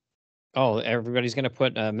 oh, everybody's going to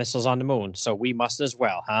put missiles on the moon, so we must as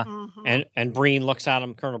well, huh? Hmm. And Breen looks at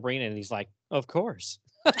him, Colonel Breen, and he's like, of course.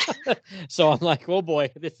 So I'm like, oh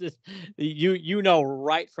boy, this is,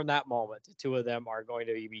 right from that moment, the two of them are going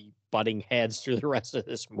to be butting heads through the rest of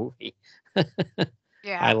this movie. I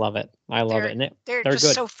Yeah, love it. I love it, they're and they're they're just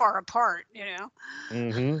good. so far apart.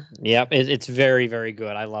 Yep, it's very, very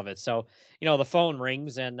good. I love it. So, the phone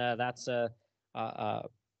rings, and that's uh, uh,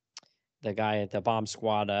 the guy at the bomb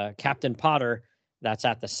squad, Captain Potter, that's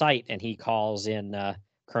at the site, and he calls in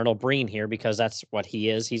Colonel Breen here, because that's what he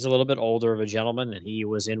is. He's a little bit older of a gentleman, and he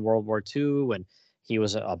was in World War II, and he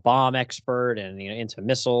was a bomb expert, and into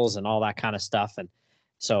missiles and all that kind of stuff. And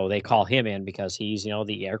so they call him in because he's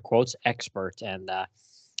the air quotes expert. And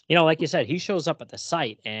like you said, he shows up at the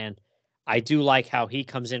site, and I do like how he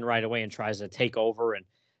comes in right away and tries to take over and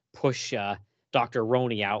push Dr.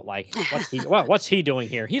 Roney out. Like, what's he doing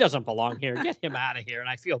here? He doesn't belong here. Get him out of here. And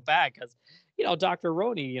I feel bad because, Dr.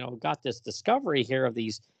 Roney, got this discovery here of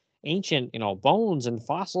these ancient, bones and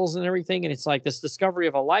fossils and everything. And it's like this discovery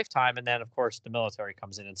of a lifetime. And then, of course, the military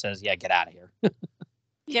comes in and says, yeah, get out of here.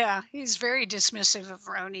 Yeah, he's very dismissive of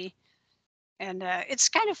Roni. And it's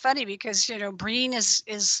kind of funny because Breen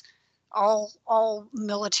is all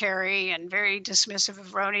military and very dismissive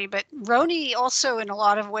of Roni, but Roni also in a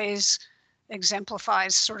lot of ways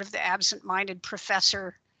exemplifies sort of the absent-minded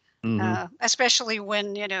professor, Hmm. especially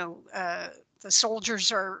when the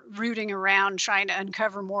soldiers are rooting around trying to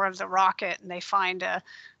uncover more of the rocket, and they find a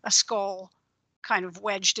skull kind of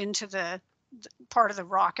wedged into the part of the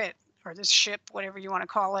rocket or the ship, whatever you want to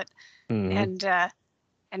call it. Hmm.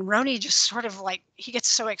 And Roni just sort of like, he gets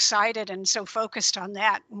so excited and so focused on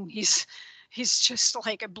that, and he's just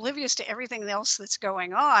like oblivious to everything else that's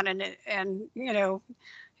going on. And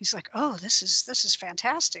he's like, oh, this is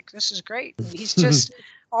fantastic, this is great. And he's just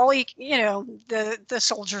all he, the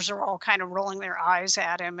soldiers are all kind of rolling their eyes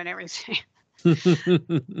at him and everything.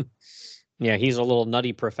 Yeah, he's a little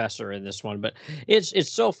nutty professor in this one, but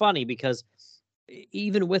it's so funny because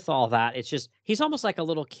even with all that, it's just he's almost like a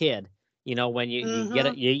little kid. When Hmm.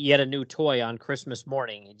 you get a new toy on Christmas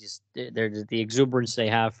morning, you just the exuberance they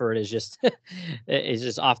have for it is just is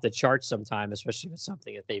just off the charts sometimes, especially if it's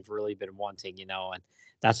something that they've really been wanting. And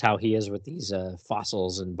that's how he is with these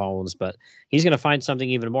fossils and bones. But he's going to find something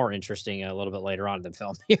even more interesting a little bit later on in the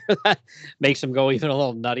film here that makes him go even a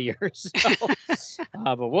little nuttier.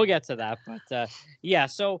 So, but we'll get to that. But yeah,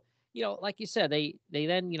 so like you said, they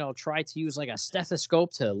then try to use like a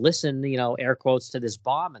stethoscope to listen, air quotes, to this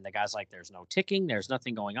bomb, and the guy's like, "There's no ticking, there's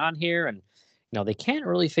nothing going on here," and they can't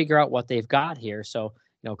really figure out what they've got here. So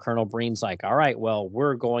Colonel Breen's like, "All right, well,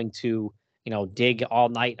 we're going to dig all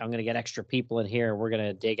night. I'm going to get extra people in here. We're going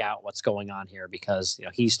to dig out what's going on here," because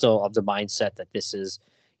he's still of the mindset that this is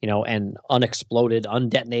an unexploded,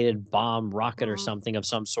 undetonated bomb, rocket, or Hmm. something of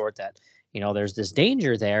some sort, that there's this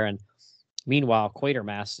danger there. And meanwhile,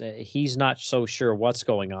 Quatermass, he's not so sure what's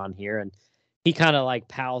going on here, and he kind of like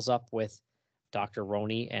pals up with Dr.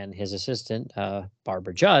 Roney and his assistant,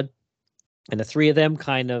 Barbara Judd, and the three of them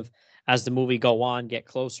kind of, as the movie go on, get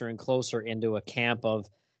closer and closer into a camp of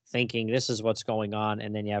thinking this is what's going on,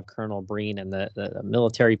 and then you have Colonel Breen and the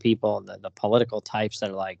military people and the political types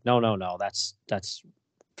that are like, no, no, no, that's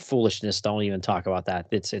foolishness. Don't even talk about that.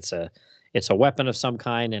 It's a weapon of some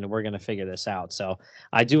kind, and we're going to figure this out. So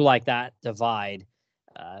I do like that divide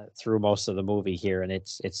through most of the movie here, and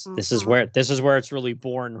it's Mhm. this is where it's really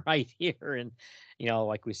born right here. And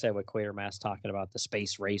like we said with Quatermass talking about the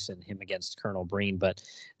space race and him against Colonel Breen, but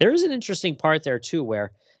there is an interesting part there too,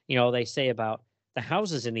 where they say about the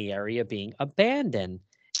houses in the area being abandoned,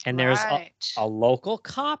 and there's Right. a local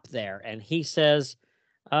cop there, and he says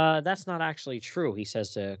that's not actually true. He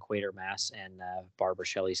says to Quatermass and Barbara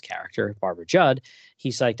Shelley's character, Barbara Judd,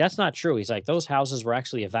 he's like, that's not true. He's like, those houses were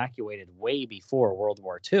actually evacuated way before World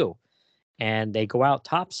War II. And they go out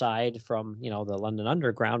topside from, the London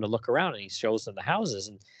Underground to look around, and he shows them the houses.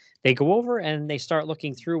 And they go over and they start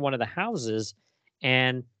looking through one of the houses,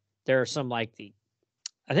 and there are some like they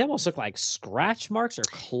almost look like scratch marks or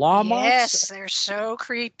claw marks. Yes, they're so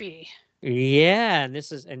creepy. Yeah, and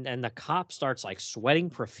this is and the cop starts like sweating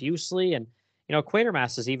profusely, and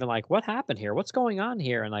Quatermass is even like, "What happened here? What's going on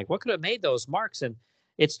here?" And like, what could have made those marks? And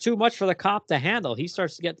it's too much for the cop to handle. He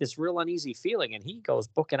starts to get this real uneasy feeling, and he goes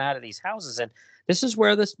booking out of these houses. And this is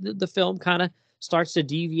where the film kind of starts to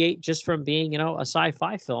deviate just from being a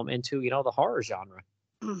sci-fi film into the horror genre.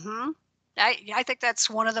 Mhm. I think that's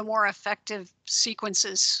one of the more effective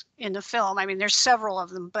sequences in the film. I mean, there's several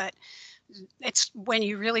of them, but it's when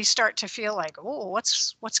you really start to feel like, "Oh,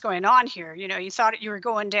 what's going on here?" You thought you were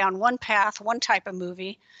going down one path, one type of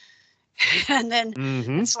movie, and then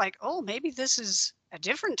Mm-hmm. it's like, "Oh, maybe this is a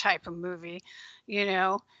different type of movie," you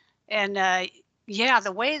know? And yeah,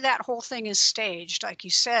 the way that whole thing is staged, like you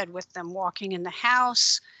said, with them walking in the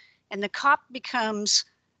house, and the cop becomes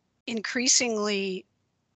increasingly,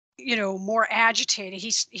 more agitated.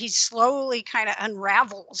 He slowly kind of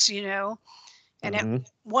unravels, and at Mm-hmm.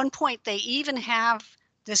 one point, they even have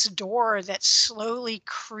this door that slowly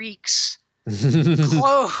creaks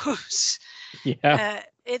close. Yeah.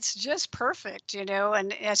 It's just perfect,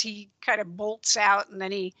 and as he kind of bolts out, and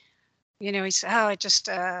then he says, "Oh, it just,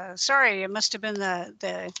 sorry, it must have been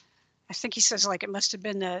the," I think he says, like, it must have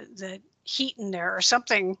been the heat in there or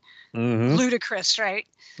something Mm-hmm. ludicrous, right?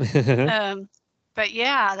 Um, but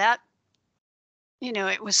yeah,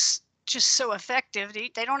 it was just so effective.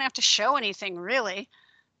 They don't have to show anything really.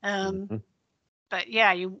 Um, Mhm. but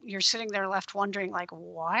yeah, you're sitting there left wondering, like,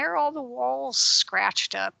 why are all the walls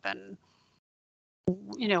scratched up, and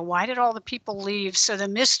why did all the people leave? So the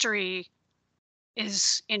mystery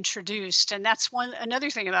is introduced, and that's one another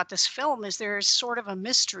thing about this film is there's sort of a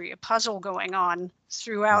mystery, a puzzle going on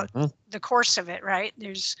throughout Mhm. the course of it, right?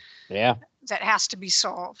 There's Yeah. that has to be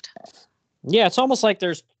solved. Yeah, it's almost like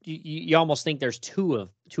there's you almost think there's two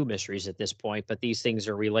mysteries at this point, but these things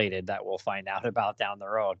are related that we'll find out about down the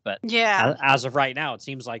road. But Yeah. as of right now, it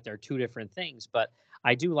seems like they're two different things. But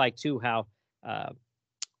I do like too how uh,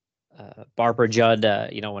 Barbara Judd,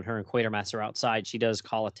 when her and Quatermass are outside, she does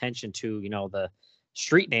call attention to the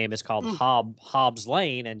street name is called Mm, Hobbs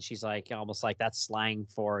Lane, and she's like almost like that's slang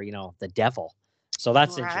for the devil. So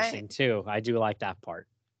that's right. interesting too. I do like that part.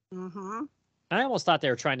 Mhm. I almost thought they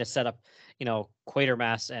were trying to set up,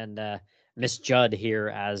 Quatermass and Miss Judd here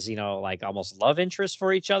as, like almost love interests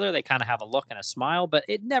for each other. They kind of have a look and a smile, but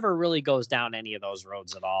it never really goes down any of those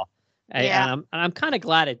roads at all. And Yeah. I'm kind of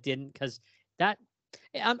glad it didn't because that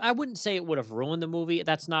I wouldn't say it would have ruined the movie.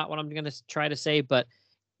 That's not what I'm going to try to say, but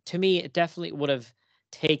to me, it definitely would have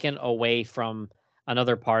taken away from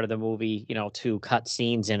another part of the movie, to cut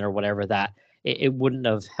scenes in or whatever that it wouldn't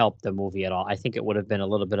have helped the movie at all. I think it would have been a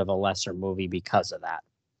little bit of a lesser movie because of that.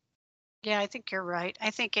 Yeah, I think you're right.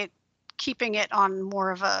 I think it keeping it on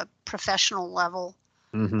more of a professional level,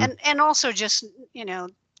 Hmm. and also just,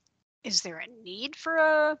 is there a need for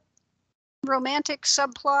a romantic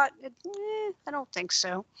subplot? I don't think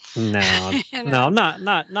so. No, you no, know.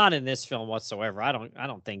 not in this film whatsoever. I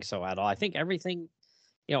don't think so at all. I think everything,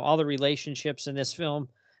 all the relationships in this film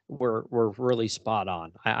were really spot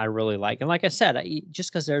on. I really like, and like I said,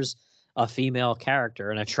 just because there's a female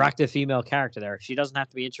character, an attractive female character there, she doesn't have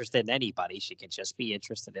to be interested in anybody. She can just be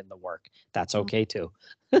interested in the work. That's Mm, okay too.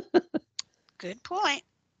 good point.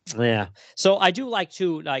 Yeah. So I do like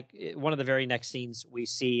to one of the very next scenes we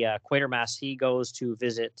see Quatermass. He goes to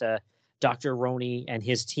visit Dr. Roney and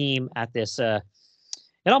his team at this. It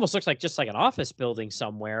almost looks like just like an office building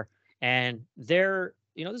somewhere, and they're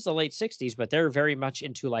this is the late '60s, but they're very much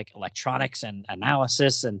into like electronics and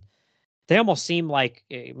analysis, and they almost seem like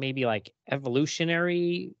maybe like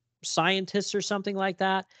evolutionary scientists or something like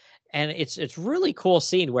that. And it's really cool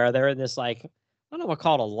scene where they're in this like I don't know what to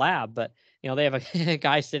call it a lab, but they have a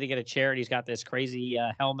guy sitting in a chair and he's got this crazy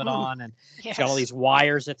helmet Mm, on and he's got all yes. these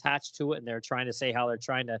wires attached to it. And they're trying to say how they're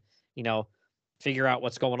trying to, you know, figure out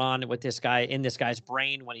what's going on with this guy in this guy's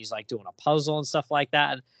brain when he's like doing a puzzle and stuff like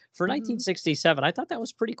that. And for Mhm. 1967, I thought that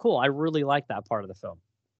was pretty cool. I really liked that part of the film.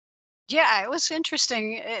 Yeah, it was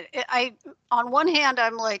interesting. On one hand,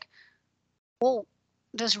 I'm like, well,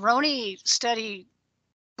 does Roni study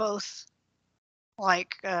both?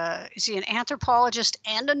 Like, is he an anthropologist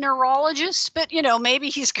and a neurologist? But maybe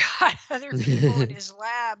he's got other people in his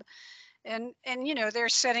lab, and they're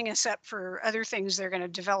setting us up for other things they're going to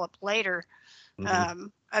develop later, Hmm.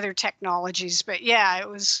 other technologies. But yeah, it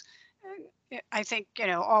was. I think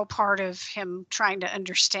all part of him trying to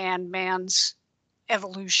understand man's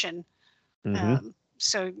evolution. Hmm.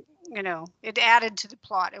 So it added to the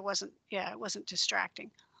plot. It wasn't. Yeah, it wasn't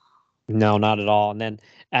distracting. No, not at all. And then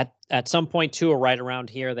at some point too, or right around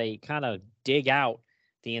here, they kind of dig out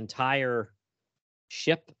the entire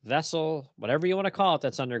ship, vessel, whatever you want to call it,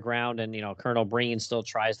 that's underground. And Colonel Breen still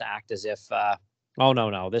tries to act as if, oh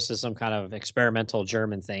no, this is some kind of experimental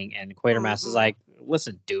German thing. And Quatermass is Hmm. like,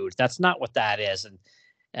 listen, dude, that's not what that is.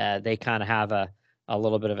 And they kind of have a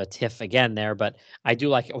little bit of a tiff again there. But I do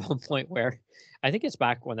like at one point where I think it's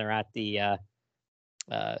back when they're at the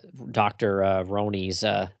uh, Dr. Roney's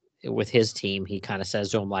with his team, he kind of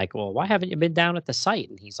says to him like, "Well, why haven't you been down at the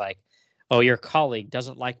site?" And he's like, "Oh, your colleague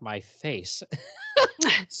doesn't like my face."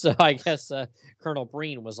 So I guess Colonel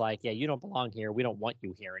Breen was like, "Yeah, you don't belong here. We don't want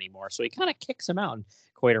you here anymore." So he kind of kicks him out. And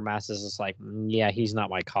Quatermass is just like, "Yeah, he's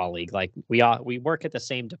not my colleague. Like we work at the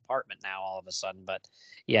same department now, all of a sudden, but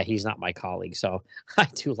yeah, he's not my colleague." So I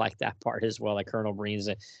do like that part as well. Like Colonel Breen's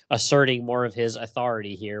asserting more of his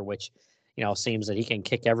authority here, which seems that he can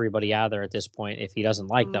kick everybody out of there at this point if he doesn't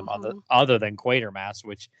like them, other Hmm. other than Quatermass,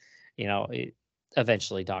 which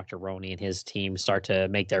eventually Dr. Roney and his team start to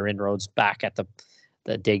make their inroads back at the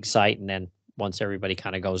dig site, and then once everybody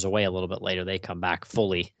kind of goes away a little bit later, they come back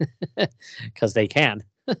fully because they can.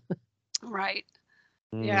 Right.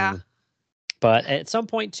 Yeah. Mm. But at some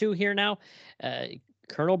point too here now, uh,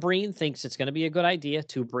 Colonel Breen thinks it's going to be a good idea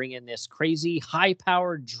to bring in this crazy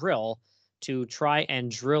high-powered drill to try and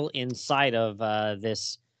drill inside of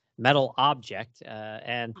this metal object,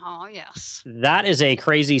 and Oh, yes. that is a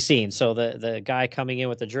crazy scene. So the guy coming in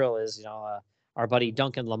with the drill is our buddy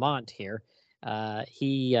Duncan Lamont here.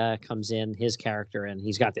 He comes in, his character, and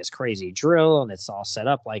he's got this crazy drill, and it's all set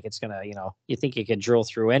up like it's gonna, you think you could drill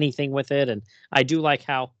through anything with it. And I do like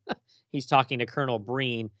how he's talking to Colonel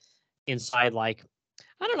Breen inside, like,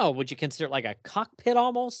 I don't know, would you consider it like a cockpit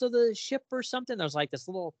almost of the ship or something? There's like this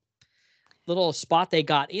little spot they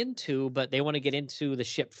got into, but they want to get into the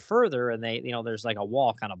ship further, and there's like a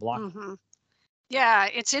wall kind of blocking. Hmm. Yeah,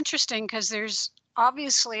 it's interesting because there's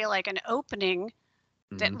obviously like an opening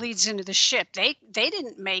that Hmm. leads into the ship. They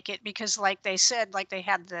didn't make it because, like they said, like they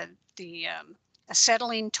had the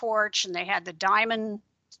acetylene torch and they had the diamond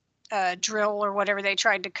drill or whatever they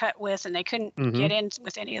tried to cut with, and they couldn't get Hmm. in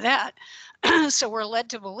with any of that. So we're led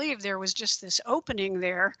to believe there was just this opening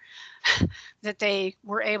there that they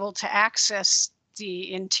were able to access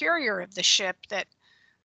the interior of the ship. That,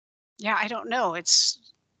 yeah, I don't know. It's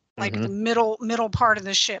like the Hmm. middle part of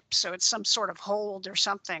the ship, so it's some sort of hold or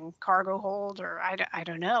something, cargo hold, or I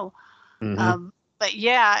don't know. Hmm. But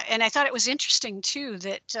yeah, and I thought it was interesting too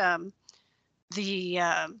that the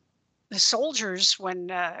the soldiers, when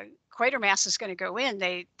Quatermass is going to go in,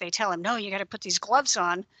 they tell him, no, you got to put these gloves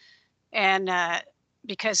on, and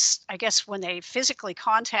because I guess when they physically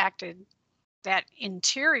contacted that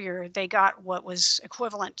interior, they got what was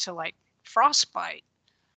equivalent to like frostbite.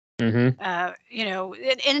 Hmm. And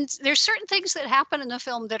there's certain things that happen in the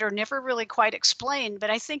film that are never really quite explained, but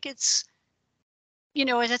I think it's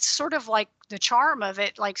sort of like the charm of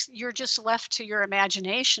it. Like, you're just left to your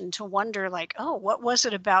imagination to wonder, like, oh, what was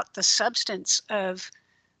it about the substance of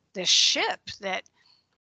this ship that,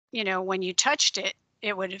 when you touched it,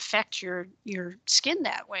 it would affect your skin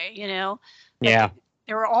that way. But Yeah.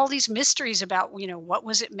 there were all these mysteries about, what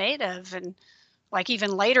was it made of, and like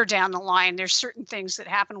even later down the line, there's certain things that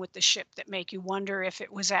happen with the ship that make you wonder if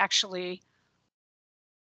it was actually,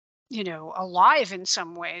 alive in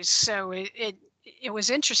some ways. So it was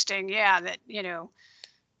interesting, yeah, that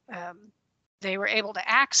um, they were able to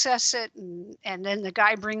access it, and then the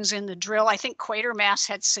guy brings in the drill. I think Quatermass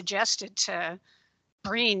had suggested to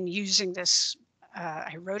Breen using this.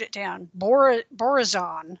 I wrote it down.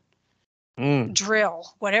 Borazon Mm.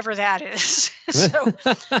 drill, whatever that is. So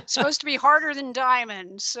supposed to be harder than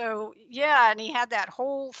diamond. So yeah, and he had that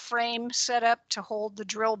whole frame set up to hold the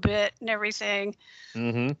drill bit and everything.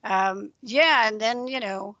 Hmm. Yeah, and then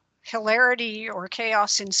hilarity or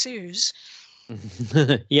chaos ensues.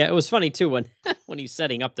 Yeah, it was funny too when when he's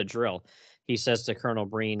setting up the drill. He says to Colonel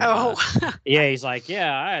Breen, Oh, yeah, he's like,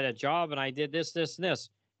 yeah, I had a job and I did this, this, and this.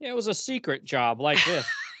 Yeah, it was a secret job like this.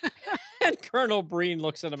 And Colonel Breen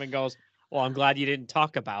looks at him and goes, well, I'm glad you didn't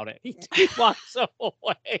talk about it. He walks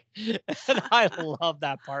away. And I love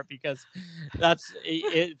that part because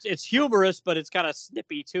it's humorous, but it's kind of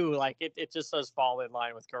snippy too. Like it just does fall in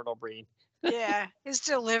line with Colonel Breen. yeah, his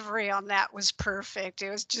delivery on that was perfect. It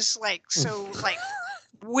was just like so like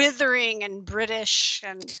withering and British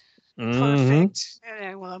and Hmm. perfect.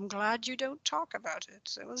 And well, I'm glad you don't talk about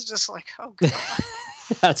it. It was just like, oh god.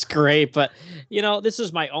 That's great. But, this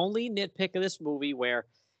is my only nitpick of this movie where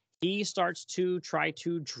he starts to try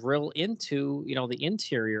to drill into, the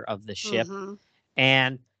interior of the ship. Mm-hmm.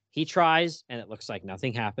 And he tries, and it looks like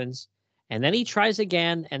nothing happens. And then he tries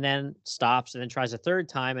again and then stops and then tries a third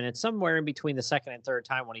time. And it's somewhere in between the second and third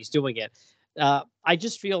time when he's doing it. I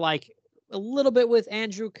just feel like a little bit with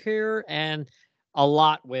Andrew Keir and a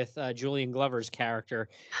lot with Julian Glover's character.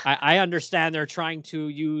 I understand they're trying to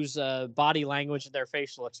use body language and their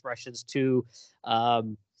facial expressions to,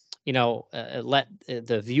 let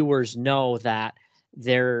the viewers know that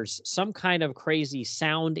there's some kind of crazy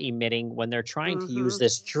sound emitting when they're trying to use Mm-hmm.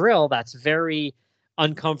 this drill that's very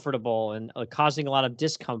uncomfortable and causing a lot of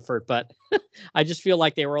discomfort. But I just feel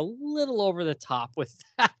like they were a little over the top with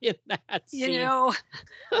that in that You scene. know,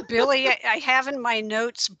 Billy, I have in my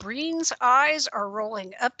notes, Breen's eyes are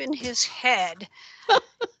rolling up in his head.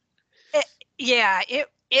 It, yeah,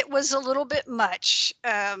 it was a little bit much.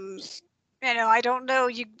 I don't know.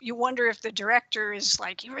 You wonder if the director is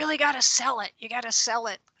like, you really got to sell it. You got to sell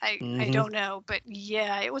it. I Hmm. don't know, but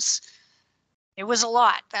yeah, it was a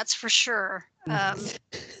lot. That's for sure.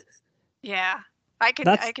 Yeah,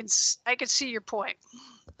 That's I could see your point.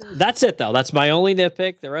 that's it though. That's my only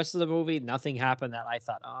nitpick. The rest of the movie, nothing happened that I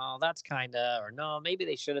thought, oh, that's kind of, or no, maybe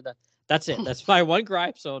they should have done. That's it. That's my one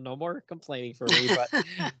gripe. So no more complaining for me. But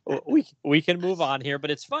we can move on here.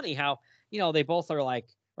 But it's funny how they both are like,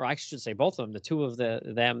 or I should say both of them, the two of them,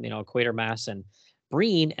 Quatermass and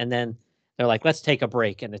Breen, and then they're like, let's take a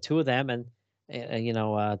break, and the two of them and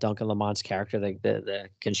Duncan Lamont's character, the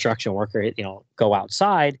construction worker, go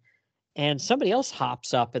outside and somebody else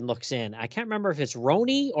hops up and looks in. I can't remember if it's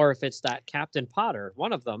Roni or if it's that Captain Potter,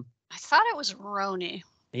 one of them. I thought it was Roni.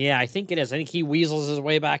 Yeah, I think it is. I think he weasels his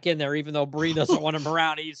way back in there, even though Bree doesn't want him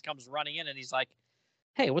around. He just comes running in and he's like,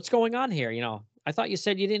 hey, what's going on here? I thought you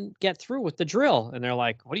said you didn't get through with the drill. And they're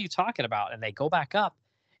like, what are you talking about? And they go back up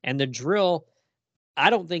and the drill, I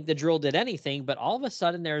don't think the drill did anything, but all of a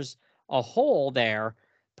sudden there's a hole there,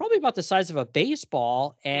 probably about the size of a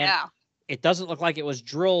baseball. And Yeah. it doesn't look like it was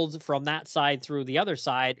drilled from that side through the other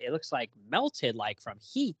side. It looks like melted, like from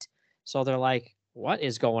heat. So they're like, what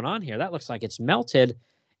is going on here? That looks like it's melted.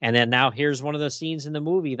 And then now here's one of the scenes in the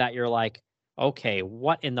movie that you're like, okay,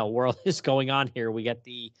 what in the world is going on here? We get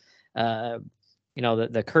uh,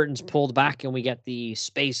 the curtains pulled back and we get the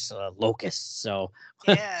space locusts. So,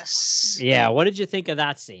 Yes. yeah, what did you think of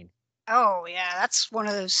that scene? Oh yeah, that's one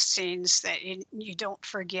of those scenes that you don't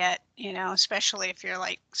forget, especially if you're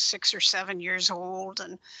like 6 or 7 years old,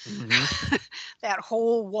 and Hmm. that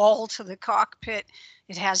whole wall to the cockpit,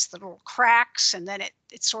 it has the little cracks, and then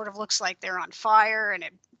it sort of looks like they're on fire, and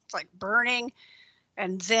it's like burning,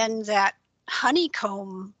 and then that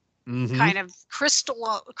honeycomb Hmm. kind of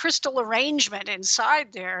crystal arrangement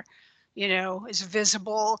inside there, is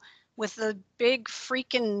visible with the big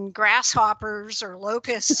freaking grasshoppers or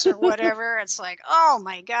locusts or whatever. It's like, oh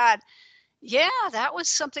my god, yeah, that was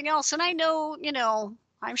something else. And I know,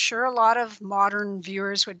 I'm sure a lot of modern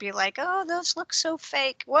viewers would be like, oh, those look so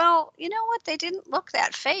fake. Well, you know what, they didn't look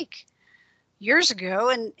that fake years ago.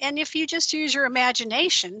 And if you just use your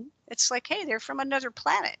imagination, it's like, hey, they're from another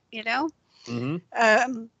planet. Hmm.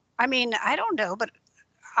 um, I mean, I don't know, but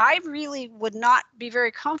I really would not be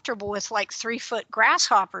very comfortable with like 3-foot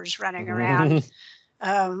grasshoppers running around.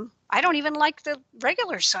 I don't even like the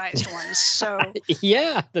regular sized ones. So,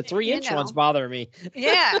 Yeah, the three you inch ones know, bother me.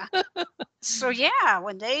 yeah. So yeah,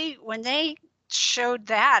 when they showed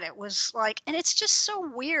that, it was like, and it's just so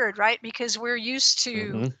weird, right? Because we're used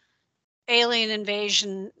to Hmm. alien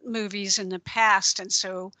invasion movies in the past, and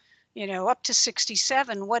so up to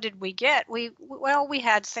 67, what did we get? We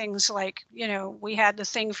had things like, we had the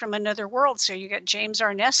thing from another world, so you got James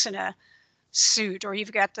Arness in a suit, or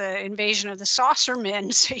you've got the invasion of the saucer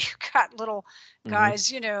men, so you've got little Hmm.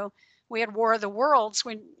 guys. We had War of the Worlds,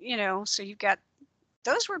 when so you've got,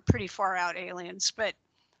 those were pretty far out aliens, but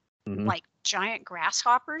Hmm. like giant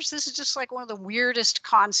grasshoppers, this is just like one of the weirdest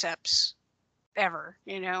concepts ever.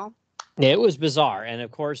 It was bizarre, and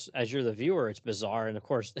of course, as you're the viewer, it's bizarre, and of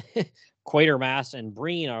course, Quatermass and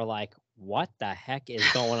Breen are like, "What the heck is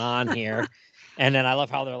going on here?" And then I love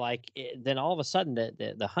how they're like, then all of a sudden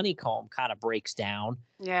the honeycomb kind of breaks down,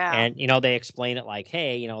 Yeah. and they explain it like,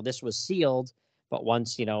 "Hey, this was sealed, but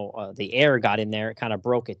once the air got in there, it kind of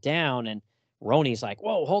broke it down." And Roni's like,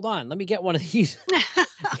 "Whoa, hold on, let me get one of these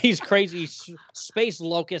these crazy space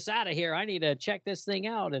locusts out of here. I need to check this thing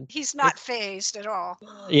out." And He's it not phased at all.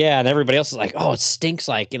 yeah, and everybody else is like, "Oh, it stinks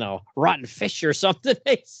like, rotten fish or something,"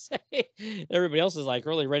 they say. Everybody else is like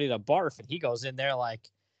really ready to barf, and he goes in there like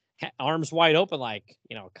arms wide open, like,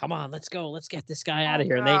 "Come on, let's go. Let's get this guy out Oh of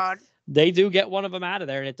here." And God. they do get one of them out of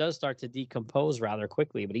there, and it does start to decompose rather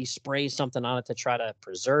quickly, but he sprays something on it to try to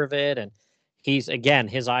preserve it. And he's again,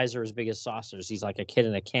 his eyes are as big as saucers. He's like a kid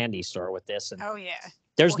in a candy store with this, and Oh yeah.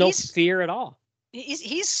 there's Well, no fear at all.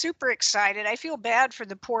 he's super excited. I feel bad for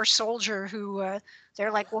the poor soldier who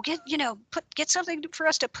they're like, well, get something for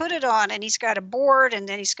us to put it on, and he's got a board, and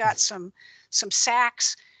then he's got some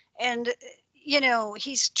sacks, and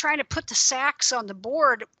he's trying to put the sacks on the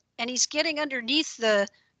board, and he's getting underneath the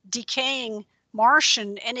decaying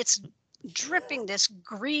Martian, and it's dripping this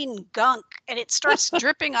green gunk, and it starts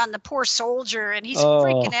dripping on the poor soldier, and he's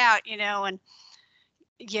freaking Oh, out, and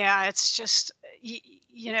yeah, it's just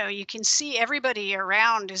you can see everybody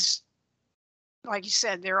around is, like you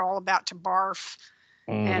said, they're all about to barf,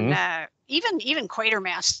 and mhm, even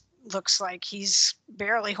Quatermass looks like he's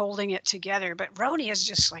barely holding it together, but Roni is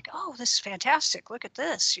just like, oh, this is fantastic, look at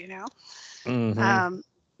this. mhm. um,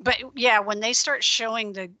 but yeah, when they start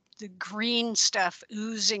showing the green stuff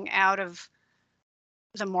oozing out of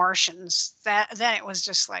the Martians, that then it was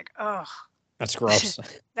just like, oh, That's gross.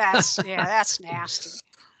 that's nasty.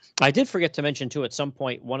 I did forget to mention too, at some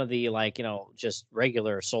point, one of the like, just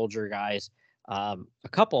regular soldier guys, a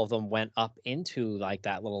couple of them went up into like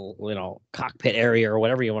that little, cockpit area or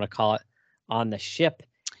whatever you want to call it on the ship.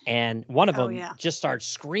 And one of Oh them yeah, just starts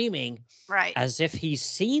screaming right. as if he's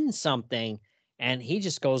seen something, and he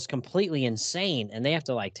just goes completely insane. And they have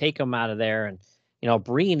to like take him out of there. And,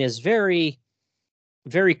 Breen is very,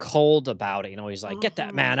 very cold about it. He's like, "Get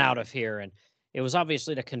that man Hmm. out of here." And it was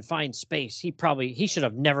obviously the confined space. He should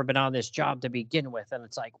have never been on this job to begin with. And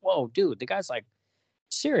it's like, whoa, dude, the guy's like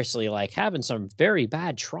seriously like having some very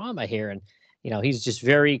bad trauma here. And, he's just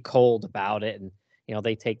very cold about it. And,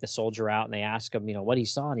 they take the soldier out and they ask him, what he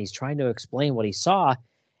saw, and he's trying to explain what he saw.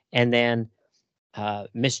 And then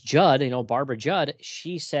Miss Judd, Barbara Judd,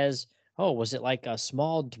 she says, "Oh, was it like a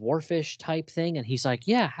small dwarfish type thing?" And he's like,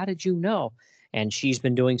 "Yeah, how did you know?" And she's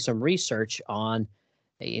been doing some research on,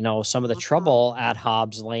 some of the Hmm. trouble at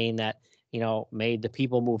Hobbs Lane that, made the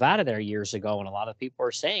people move out of there years ago. And a lot of people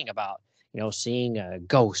are saying about, seeing a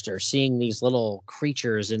ghost or seeing these little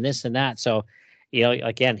creatures and this and that. So,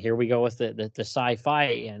 again, here we go with the sci-fi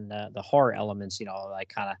and the horror elements, like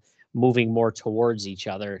kind of moving more towards each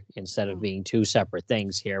other instead of being two separate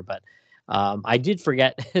things here. But I did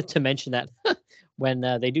forget to mention that when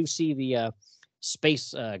they do see the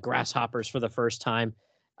space grasshoppers for the first time,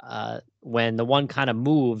 when the one kind of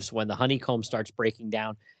moves, when the honeycomb starts breaking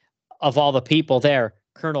down, of all the people there,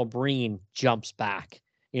 Colonel Breen jumps back.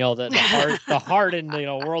 The hardened,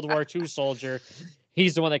 World War II soldier.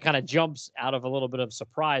 He's the one that kind of jumps out of a little bit of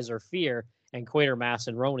surprise or fear. And Quatermass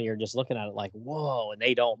and Roni are just looking at it like, whoa, and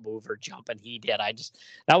they don't move or jump. And he did.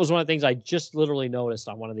 That was one of the things I just literally noticed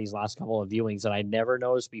on one of these last couple of viewings that I never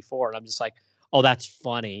noticed before. And I'm just like, oh, that's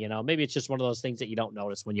funny. Maybe it's just one of those things that you don't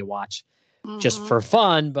notice when you watch just Hmm. for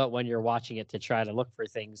fun, but when you're watching it to try to look for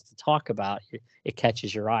things to talk about, it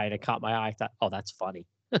catches your eye. And it caught my eye. I thought, oh, that's funny.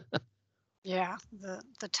 Yeah,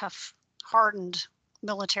 the tough, hardened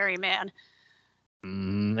military man.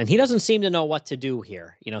 And he doesn't seem to know what to do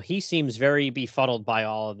here. He seems very befuddled by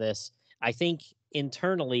all of this. I think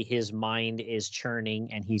internally his mind is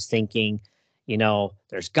churning and he's thinking,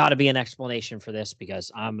 there's got to be an explanation for this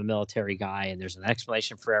because I'm a military guy and there's an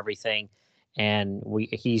explanation for everything. And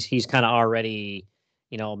he's kind of already,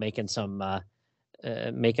 making some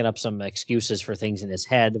making up some excuses for things in his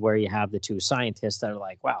head, where you have the two scientists that are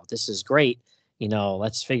like, wow, this is great.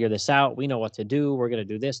 Let's figure this out. We know what to do. We're going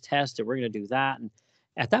to do this test and we're going to do that. And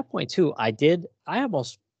at that point, too, I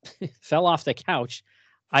almost fell off the couch.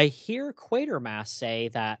 I hear Quatermass say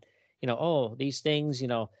that, oh, these things,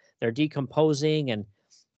 they're decomposing. And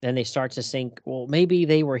then they start to think, well, maybe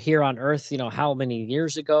they were here on Earth, how many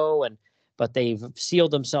years ago? But they've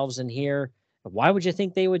sealed themselves in here. Why would you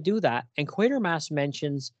think they would do that? And Quatermass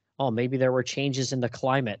mentions, oh, maybe there were changes in the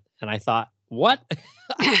climate. And I thought, what?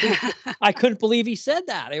 I couldn't I couldn't believe he said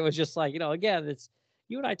that. It was just like, again, it's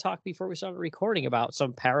you and I talked before we started recording about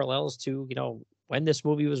some parallels to, when this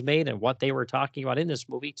movie was made and what they were talking about in this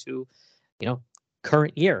movie to, you know,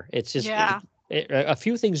 current year. It's just Yeah. a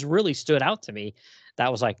few things really stood out to me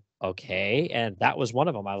that was like, okay, and that was one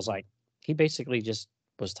of them. I was like, he basically just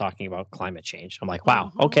was talking about climate change. I'm like,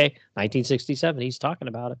 wow, Hmm. okay, 1967, he's talking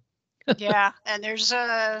about it. Yeah. And there's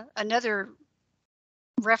another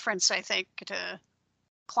reference, I think, to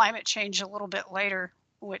climate change a little bit later,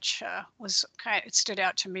 which was it stood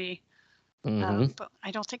out to me. Hmm. But I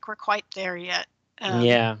don't think we're quite there yet. Um,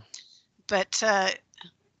 Yeah, but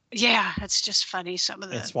yeah, it's just funny some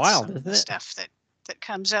of it's wild, the isn't it? stuff that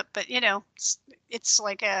comes up. But it's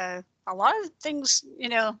like a lot of things.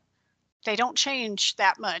 They don't change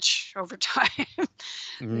that much over time. It's-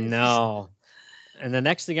 No. And the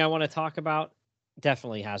next thing I want to talk about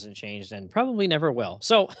definitely hasn't changed and probably never will.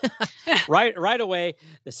 So right away,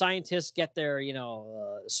 the scientists get their,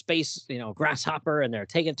 space, grasshopper, and they're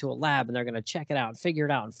taken to a lab and they're going to check it out and figure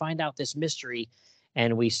it out and find out this mystery.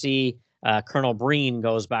 And we see Colonel Breen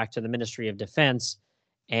goes back to the Ministry of Defense,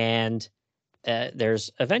 and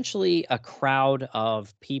there's eventually a crowd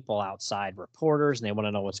of people outside, reporters, and they want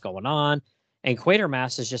to know what's going on. And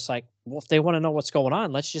Quatermass is just like, well, if they want to know what's going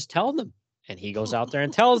on, let's just tell them. And he goes out there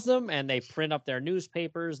and tells them, and they print up their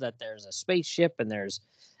newspapers that there's a spaceship and there's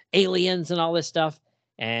aliens and all this stuff.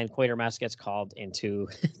 And Quatermass gets called into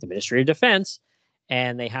the Ministry of Defense,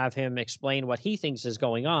 and they have him explain what he thinks is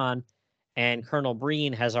going on. And Colonel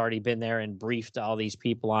Breen has already been there and briefed all these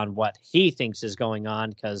people on what he thinks is going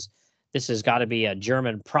on because this has got to be a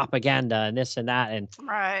German propaganda and this and that. And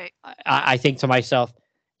right. I think to myself,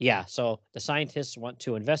 yeah, so the scientists want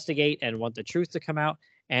to investigate and want the truth to come out,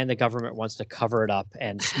 and the government wants to cover it up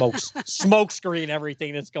and smoke screen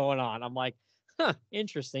everything that's going on. I'm like, huh,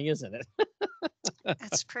 interesting, isn't it?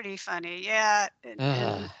 It's pretty funny. Yeah, and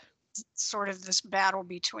Ah, sort of this battle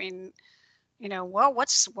between well,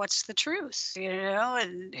 what's the truth,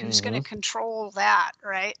 and who's going to mhm. control that,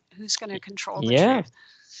 right? Who's going to control the Yeah, truth?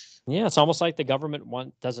 yeah. It's almost like the government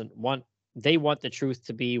doesn't want, they want the truth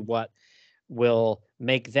to be what will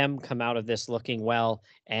make them come out of this looking well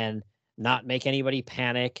and not make anybody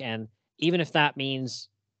panic. And even if that means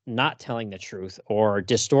not telling the truth or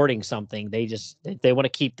distorting something, they want to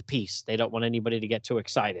keep the peace. They don't want anybody to get too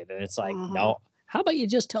excited. And it's like, Hmm. no, how about you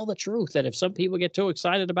just tell the truth? And if some people get too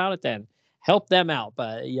excited about it, then help them out.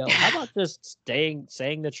 But how about just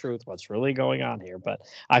saying the truth, what's really going on here? But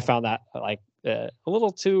I found that like a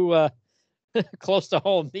little too close to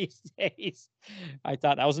home these days. I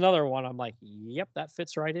thought that was another one. I'm like, yep, that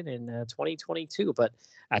fits right in 2022. But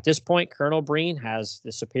at this point, Colonel Breen has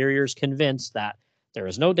the superiors convinced that there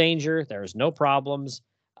is no danger, there is no problems.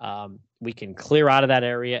 We can clear out of that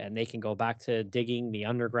area, and they can go back to digging the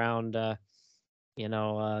underground,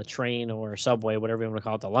 train or subway, whatever you want to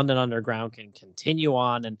call it. The London Underground can continue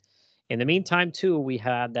on, and in the meantime, too, we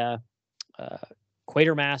had uh,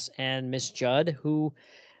 Quatermass and Miss Judd who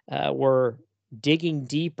were digging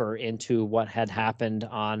deeper into what had happened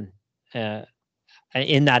on uh,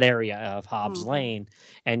 in that area of Hobbs Hmm. Lane,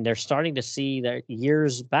 and they're starting to see that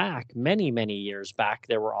years back, many years back,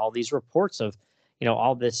 there were all these reports of,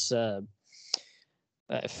 all this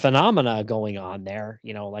phenomena going on there.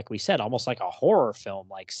 Like we said, almost like a horror film,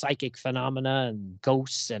 like psychic phenomena and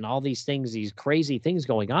ghosts and all these things, these crazy things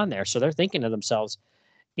going on there. So they're thinking to themselves,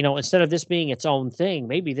 instead of this being its own thing,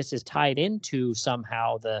 maybe this is tied into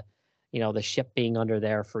somehow the ship being under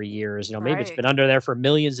there for years. Maybe it's Right. been under there for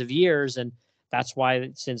millions of years. And that's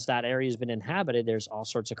why, since that area has been inhabited, there's all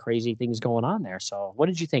sorts of crazy things going on there. So what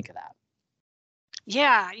did you think of that?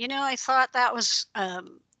 Yeah, I thought that was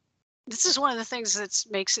this is one of the things that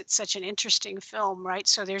makes it such an interesting film, right?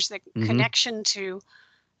 So there's the Hmm. connection to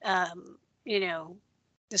um, you know,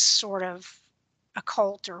 this sort of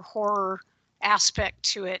occult or horror aspect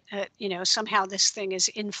to it. Somehow this thing is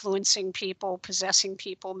influencing people, possessing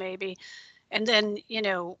people, maybe. And then,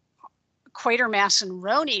 Quatermass and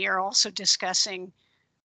Roni are also discussing,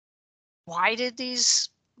 why did these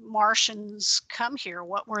Martians come here?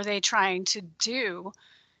 What were they trying to do?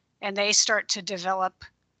 And they start to develop,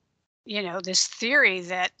 this theory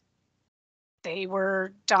that they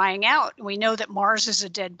were dying out. We know that Mars is a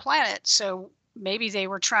dead planet, so maybe they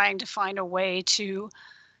were trying to find a way to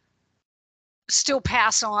still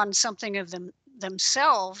pass on something of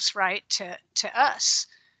themselves, right, to us.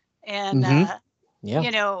 And Hmm.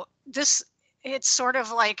 Yeah. this, it's sort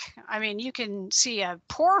of like, I mean, you can see a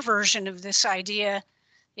poor version of this idea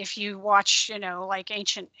if you watch, like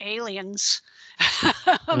Ancient Aliens,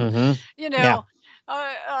 um, Hmm. you Yeah. know,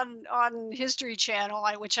 on History Channel,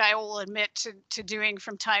 which I will admit to doing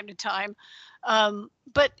from time to time.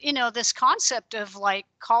 But this concept of like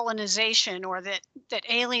colonization, or that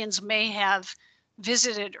aliens may have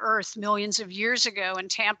visited Earth millions of years ago and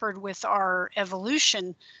tampered with our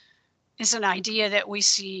evolution is an idea that we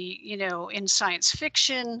see, in science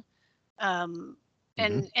fiction, um,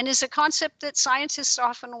 Hmm. and is a concept that scientists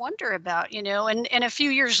often wonder about. And a few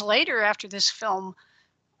years later, after this film,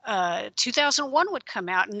 2001 would come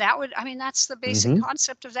out, and that's the basic Hmm.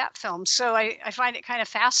 concept of that film. So I find it kind of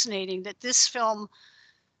fascinating that this film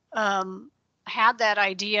um, had that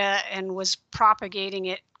idea and was propagating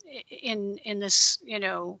it in this, in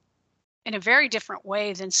a very different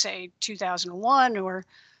way than say 2001, or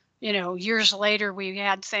years later we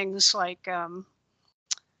had things like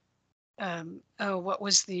oh, what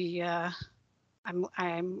was the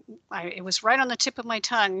it was right on the tip of my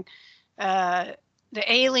tongue. uh the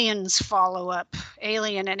Alien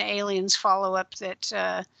and Aliens follow up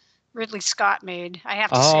that Ridley Scott made. I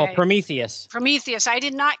have to Oh, say, Prometheus. Prometheus. I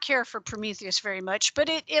did not care for Prometheus very much, but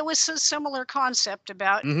it was a similar concept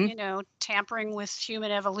about, Hmm. tampering with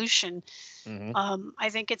human evolution. Hmm. I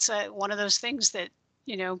think it's one of those things that,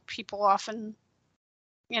 people often,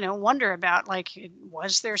 wonder about, like,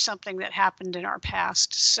 was there something that happened in our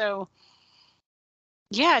past? So,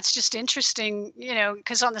 yeah, it's just interesting,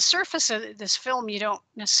 because on the surface of this film, you don't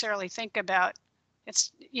necessarily think about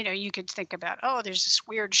you could think about, oh, there's this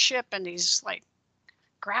weird ship and these like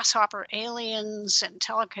grasshopper aliens and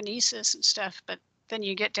telekinesis and stuff. But then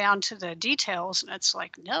you get down to the details and it's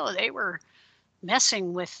like, no, they were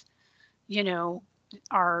messing with, you know,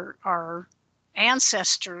 our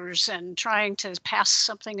ancestors and trying to pass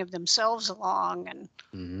something of themselves along. And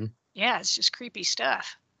Hmm. yeah, it's just creepy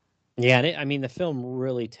stuff. Yeah, and I mean, the film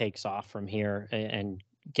really takes off from here and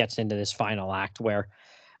gets into this final act where,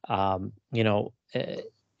 um, you know, uh,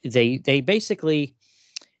 they basically,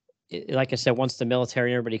 like I said, once the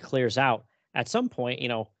military and everybody clears out, at some point,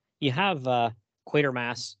 you have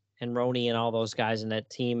Quatermass and Roni and all those guys in that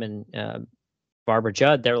team and Barbara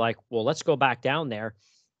Judd. They're like, well, let's go back down there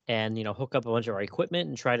and hook up a bunch of our equipment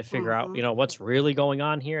and try to figure out Hmm. what's really going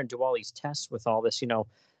on here and do all these tests with all this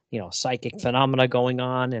psychic phenomena going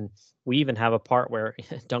on. And we even have a part where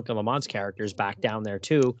Duncan Lamont's character is back down there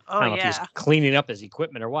too. I Oh, don't know if he's yeah. cleaning up his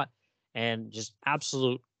equipment or what. And just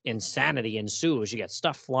absolute insanity ensues. You get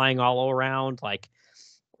stuff flying all around, like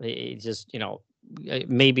it just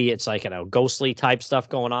maybe it's like ghostly type stuff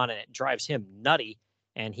going on, and it drives him nutty.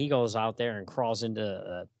 And he goes out there and crawls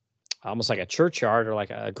into almost like a churchyard or like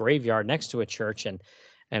a graveyard next to a church, and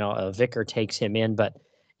a vicar takes him in. But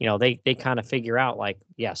they kind of figure out, like,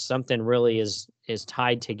 yes, something really is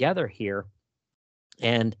tied together here.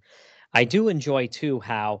 And I do enjoy too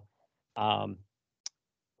how um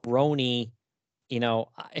Roni,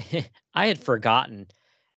 I, I had forgotten,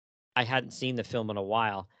 I hadn't seen the film in a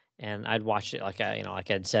while, and I'd watched it, like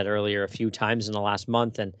like I'd said earlier, a few times in the last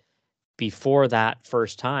month. And before that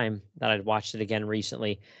first time that I'd watched it again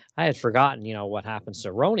recently, I had forgotten, what happens to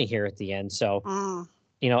Roni here at the end. So, Mm.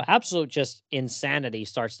 absolute just insanity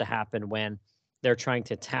starts to happen when they're trying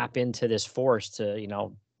to tap into this force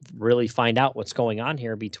to, really find out what's going on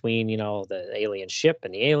here between, the alien ship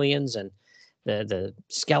and the aliens and the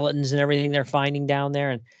skeletons and everything they're finding down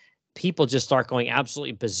there. And people just start going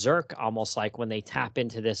absolutely berserk, almost like when they tap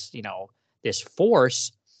into this, this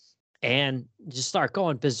force, and just start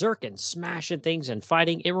going berserk and smashing things and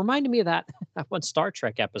fighting. It reminded me of that that one Star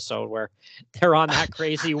Trek episode where they're on that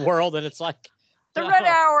crazy world, and it's like, The Red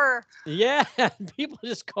Hour. yeah, people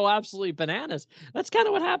just go absolutely bananas. That's kind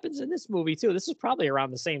of what happens in this movie too. This is probably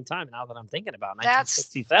around the same time now that I'm thinking about That's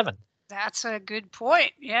 1967. That's a good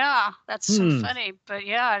point. Yeah, that's so Hmm. funny. But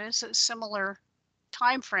yeah, it is a similar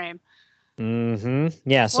time frame. Hmm.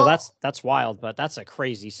 Yeah. So Well, that's wild, but that's a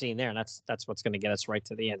crazy scene there, and that's what's going to get us right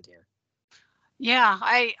to the end here. yeah,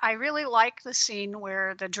 I really like the scene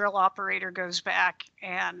where the drill operator goes back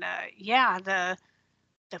and yeah, the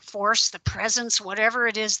force, the presence, whatever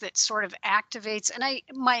it is that sort of activates. And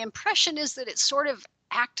my impression is that it sort of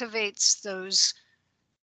activates those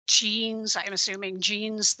genes. I'm assuming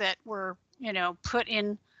genes that were, put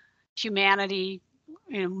in humanity,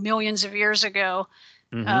 millions of years ago,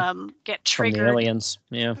 Hmm. get From the triggered. aliens.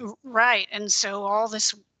 Yeah. Right, and so all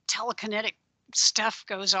this telekinetic stuff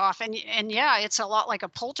goes off, and yeah, it's a lot like a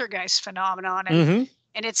poltergeist phenomenon. and Hmm.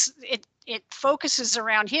 and it focuses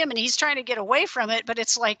around him, and he's trying to get away from it, but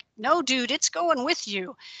it's like, no, dude, it's going with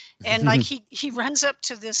you. And like he runs up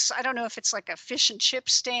to this, I don't know if it's like a fish and chip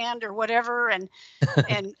stand or whatever, and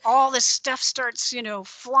all this stuff starts,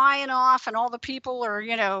 flying off, and all the people are,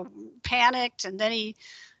 panicked, and then he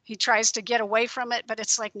tries to get away from it, but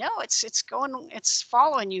it's like, no, it's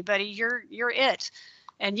following you, buddy. You're it.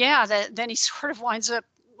 And yeah, then he sort of winds up,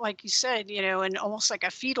 like you said, in almost like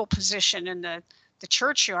a fetal position, and the the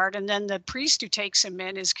churchyard, and then the priest who takes him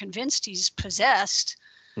in is convinced he's possessed.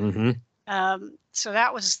 Mm-hmm. So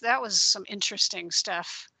that was some interesting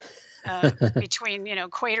stuff between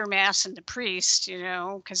Quatermass and the priest,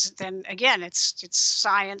 because then again it's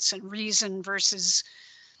science and reason versus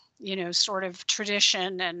sort of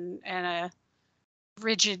tradition and a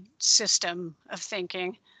rigid system of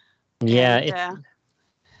thinking. Yeah, And,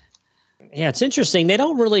 it's interesting. They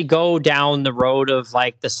don't really go down the road of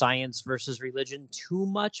like the science versus religion too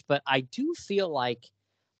much, but I do feel like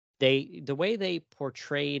the way they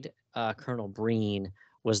portrayed Colonel Breen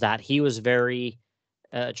was that he was very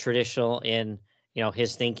traditional in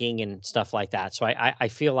his thinking and stuff like that. So I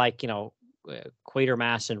feel like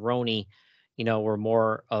Quatermass and Roni were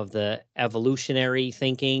more of the evolutionary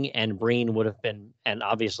thinking, and Breen would have been, and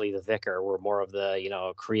obviously the Vicar were more of the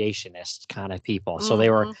creationist kind of people. So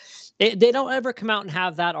mm-hmm. they don't ever come out and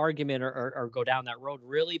have that argument or go down that road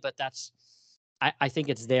really, but that's I think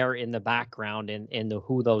it's there in the background in the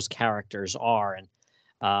who those characters are.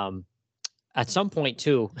 And at some point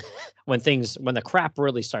too, when the crap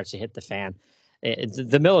really starts to hit the fan,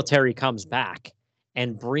 the military comes back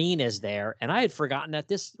and Breen is there. And I had forgotten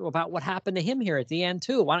about what happened to him here at the end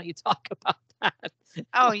too. Why don't you talk about that?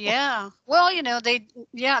 Oh yeah. Well,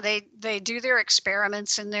 they do their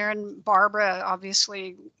experiments in there, and Barbara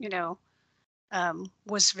obviously,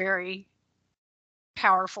 was very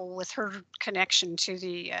powerful with her connection to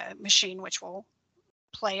the machine, which will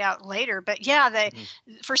play out later. But yeah,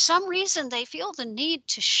 for some reason they feel the need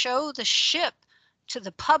to show the ship to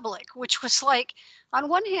the public, which was like, on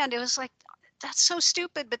one hand it was like, that's so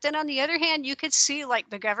stupid, but then on the other hand you could see like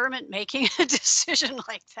the government making a decision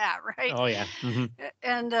like that, right? Oh yeah. Mm-hmm.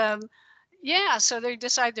 And yeah, so they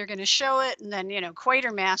decide they're going to show it, and then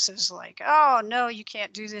Quatermass is like, oh no, you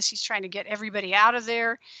can't do this. He's trying to get everybody out of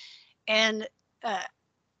there. And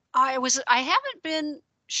I haven't been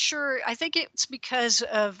sure. I think it's because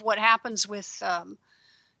of what happens with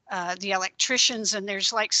the electricians, and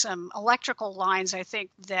there's like some electrical lines, I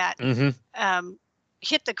think, that Mm-hmm.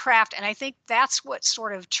 hit the craft, and I think that's what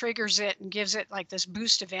sort of triggers it and gives it like this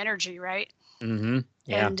boost of energy, right? Mm-hmm.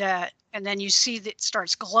 Yeah. And then you see that it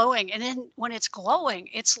starts glowing, and then when it's glowing,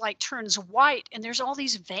 it's like turns white, and there's all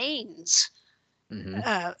these veins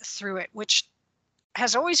Mm-hmm. through it, which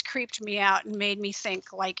has always creeped me out and made me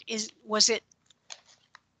think, like, was it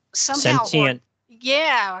somehow Sentient.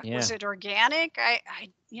 yeah, Yeah. was it organic? I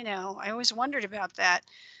always wondered about that.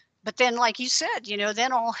 But then, like you said,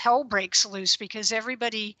 then all hell breaks loose because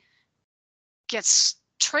everybody gets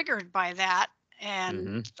triggered by that, and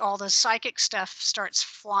Mm-hmm. all the psychic stuff starts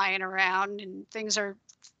flying around, and things are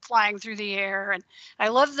flying through the air. And I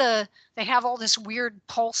love they have all this weird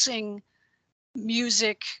pulsing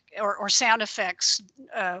music or sound effects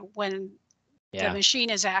when the Yeah. machine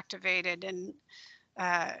is activated. And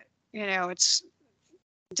uh, it's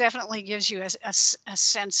definitely gives you a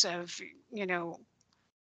sense of,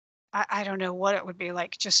 I don't know what it would be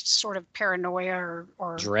like, just sort of paranoia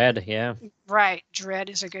or Dread. Yeah. right, dread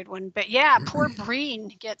is a good one. But yeah, poor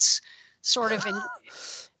Breen gets sort of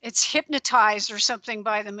it's hypnotized or something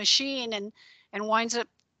by the machine, and winds up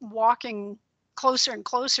walking closer and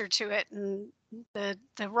closer to it, and the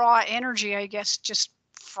raw energy, I guess, just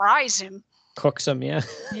fries him. Cooks them. Yeah.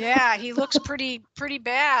 Yeah, he looks pretty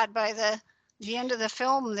bad by the end of the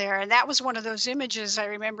film there. And that was one of those images I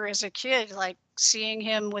remember as a kid, like seeing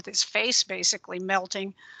him with his face basically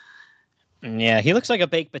melting. Yeah, he looks like a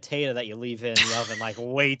baked potato that you leave in the oven like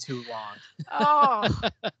way too long.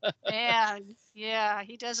 Oh man, yeah,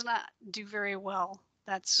 he does not do very well.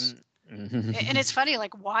 That's And it's funny,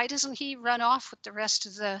 like, why doesn't he run off with the rest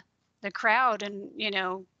of the crowd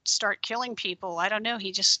and start killing people? I don't know.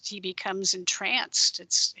 He becomes entranced.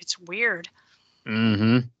 It's weird.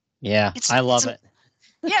 Mm-hmm. Yeah, It's I it's love an, it.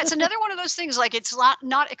 yeah, it's another one of those things, like, it's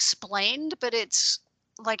not explained, but it's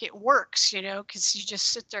like it works, because you just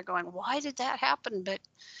sit there going, why did that happen? But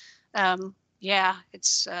yeah,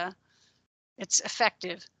 it's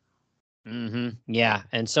effective. Mm-hmm. Yeah,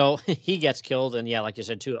 and so he gets killed, and yeah, like you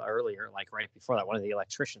said too earlier, like right before that, one of the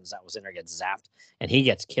electricians that was in there gets zapped, and he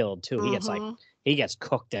gets killed too. Hmm. He gets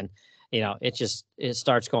cooked, and it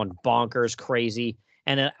starts going bonkers, crazy.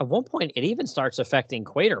 And at one point, it even starts affecting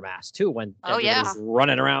Quatermass too, when Oh everybody's yeah.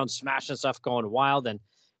 running around, smashing stuff, going wild. And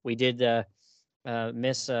we did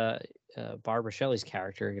Miss Barbara Shelley's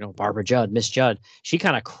character, Barbara Judd, Miss Judd. She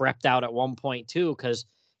kind of crept out at one point too, because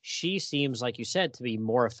she seems, like you said, to be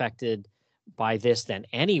more affected by this than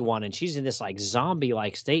anyone. And she's in this like zombie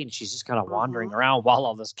like state, and she's just kind of wandering Hmm. around while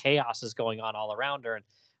all this chaos is going on all around her. And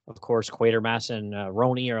of course, Quatermass and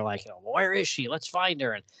Roni are like, where is she? Let's find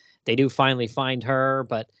her. And they do finally find her,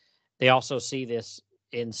 but they also see this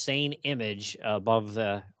insane image above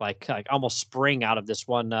the like almost spring out of this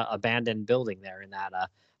one abandoned building there in that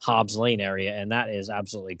Hobbs Lane area, and that is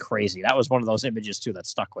absolutely crazy. That was one of those images too that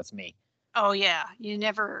stuck with me. Oh yeah, you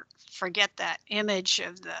never forget that image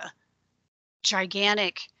of the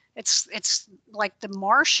gigantic. It's like the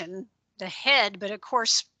Martian, the head, but of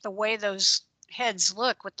course the way those heads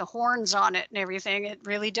look with the horns on it and everything, it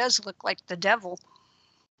really does look like the devil.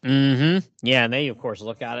 Yeah, and they of course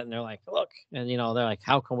look at it and they're like, look, and they're like,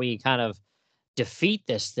 how can we kind of defeat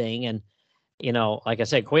this thing? And like I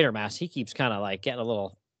said, Quatermass, he keeps kind of like getting a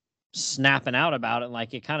little snapping out about it,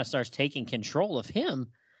 like it kind of starts taking control of him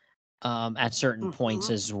at certain points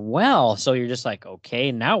Hmm. as well. So you're just like,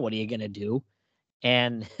 okay, now what are you gonna do?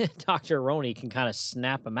 And Dr. Roney can kind of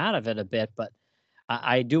snap him out of it a bit, but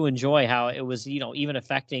I do enjoy how it was, even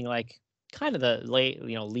affecting like kind of the late,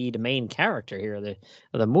 lead main character here of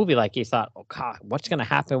the movie. Like you thought, oh God, what's gonna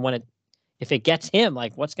happen if it gets him?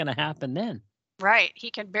 Like what's gonna happen then? Right, he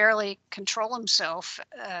can barely control himself.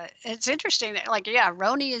 It's interesting that, like, yeah,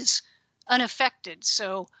 Roni is unaffected.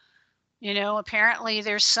 So, apparently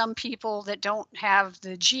there's some people that don't have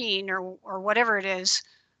the gene or whatever it is,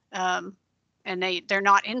 um, and they're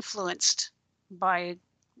not influenced by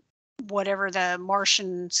whatever the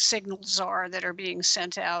Martian signals are that are being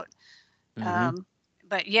sent out. Hmm Um,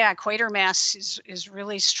 but yeah, Quatermass is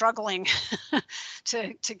really struggling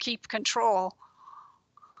to keep control.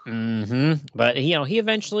 But he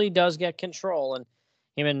eventually does get control, and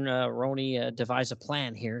him and Roni devise a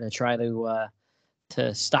plan here to try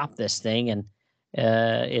to stop this thing. And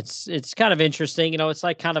it's kind of interesting. It's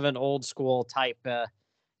like kind of an old school type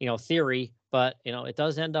theory, but it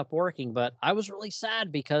does end up working. But I was really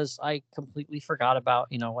sad because I completely forgot about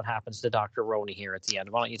what happens to Dr. Roni here at the end.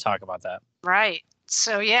 Why don't you talk about that? Right.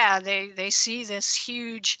 So yeah, they see this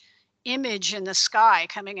huge image in the sky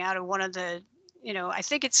coming out of one of the, I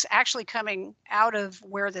think it's actually coming out of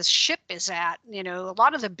where this ship is at. A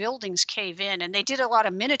lot of the buildings cave in, and they did a lot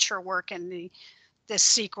of miniature work in this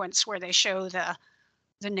sequence where they show the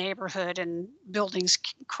neighborhood and buildings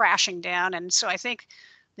crashing down. And so I think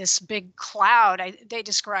this big cloud, they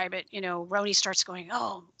describe it, Roni starts going,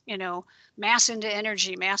 oh, mass into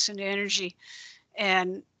energy.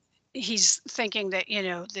 And he's thinking that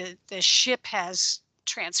the ship has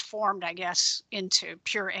transformed, I guess, into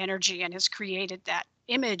pure energy and has created that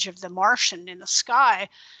image of the Martian in the sky.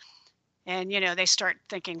 And they start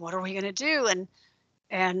thinking, what are we going to do?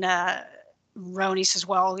 And Roni says,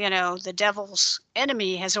 well, the devil's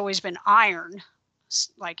enemy has always been iron,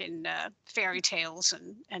 like in fairy tales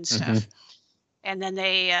and Hmm stuff. And then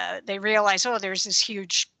they realize, oh, there's this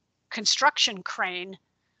huge construction crane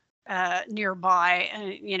nearby,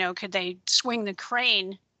 and could they swing the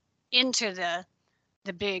crane into the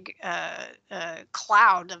big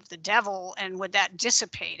cloud of the devil, and would that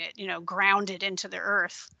dissipate it, ground it into the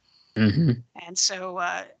earth? hmm And so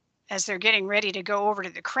as they're getting ready to go over to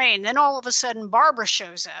the crane, then all of a sudden Barbara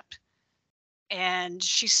shows up, and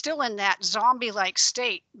she's still in that zombie-like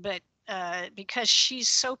state, but because she's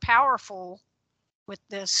so powerful with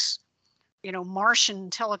this Martian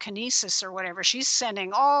telekinesis or whatever. She's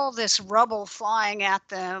sending all this rubble flying at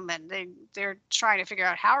them, and they're trying to figure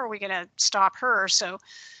out how are we going to stop her. So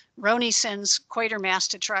Roni sends Quatermass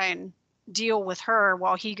to try and deal with her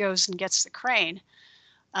while he goes and gets the crane.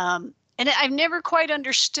 And I've never quite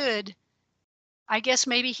understood. I guess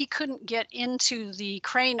maybe he couldn't get into the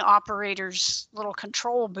crane operator's little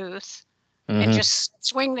control booth and hmm just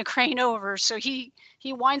swing the crane over. So he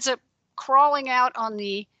winds up crawling out on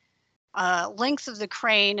the length of the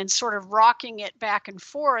crane and sort of rocking it back and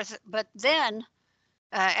forth. But then,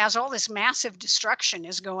 as all this massive destruction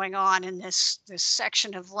is going on in this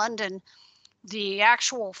section of London, the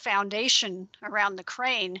actual foundation around the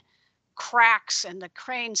crane cracks and the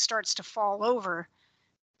crane starts to fall over.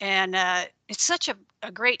 And it's such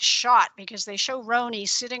a great shot because they show Roni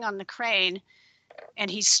sitting on the crane, and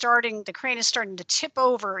the crane is starting to tip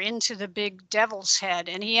over into the big devil's head.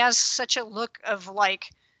 And he has such a look of like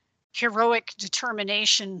heroic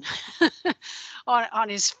determination on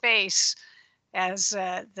his face as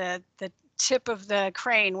the tip of the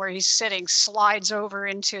crane where he's sitting slides over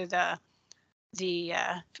into the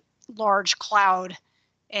large cloud,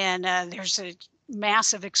 and there's a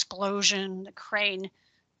massive explosion. The crane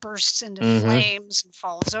bursts into hmm flames and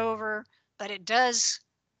falls over, but it does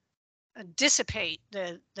dissipate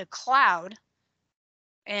the cloud.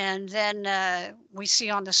 And then we see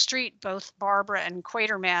on the street both Barbara and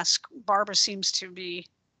Quatermass. Barbara seems to be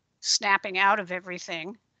snapping out of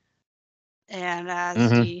everything. And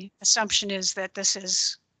hmm the assumption is that this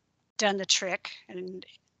has done the trick. And,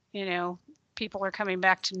 you know, people are coming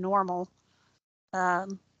back to normal.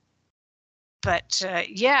 But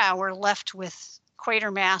yeah, we're left with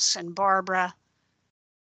Quatermass and Barbara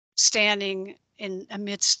standing in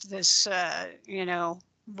amidst this,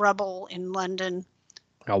 rubble in London.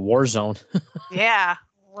 A war zone. Yeah,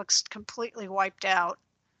 looks completely wiped out,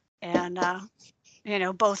 and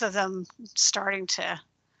both of them starting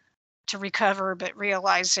to recover, but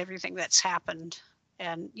realize everything that's happened.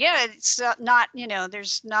 And yeah, it's not,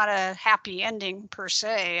 there's not a happy ending per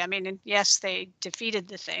se. I mean, yes, they defeated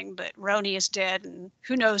the thing, but Roni is dead, and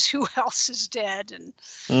who knows who else is dead, and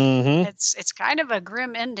it's kind of a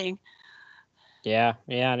grim ending. Yeah,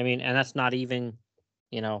 yeah, and I mean, and that's not even,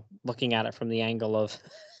 looking at it from the angle of,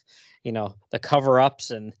 the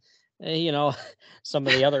cover-ups and, some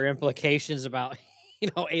of the other implications about,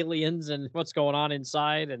 aliens and what's going on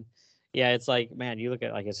inside. And yeah, it's like, man, you look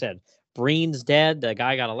at, like I said, Breen's dead. The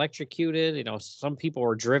guy got electrocuted. Some people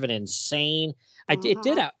were driven insane. It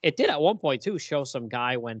did at one point too show some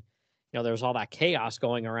guy when, there was all that chaos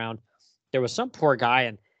going around. There was some poor guy,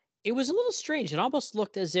 and it was a little strange. It almost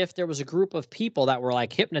looked as if there was a group of people that were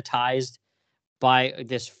like hypnotized by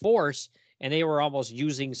this force, and they were almost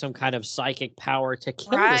using some kind of psychic power to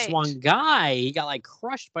kill this one guy. He got like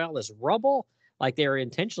crushed by all this rubble, like they were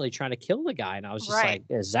intentionally trying to kill the guy. And I was just like,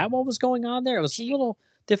 is that what was going on there? It was a little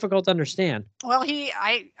difficult to understand. Well,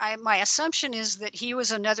 my assumption is that he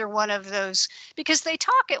was another one of those, because they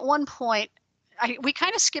talk at one point. We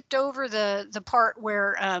kind of skipped over the part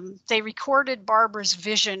where they recorded Barbara's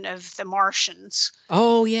vision of the Martians.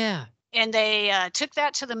 Oh yeah. And they took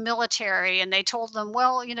that to the military, and they told them,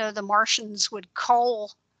 well, the Martians would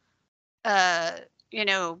cull,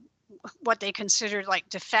 what they considered like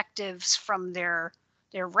defectives from their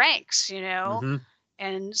ranks,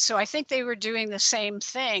 And so I think they were doing the same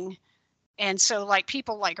thing. And so like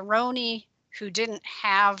people like Roni, who didn't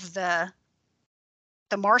have the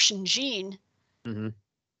Martian gene,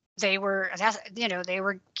 they were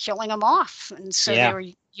killing them off. And so they were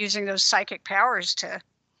using those psychic powers to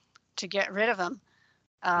get rid of them.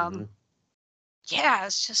 Yeah,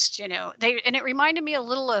 it's just, and it reminded me a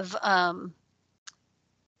little of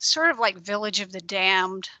sort of like Village of the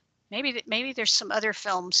Damned. Maybe there's some other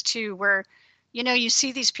films too where, you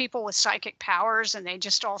see these people with psychic powers, and they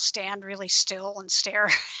just all stand really still and stare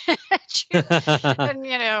at you. And,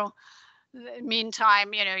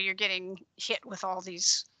 meantime, you're getting hit with all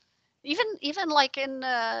these, even like in,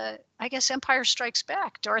 I guess, Empire Strikes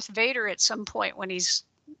Back, Darth Vader at some point when he's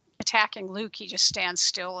attacking Luke, he just stands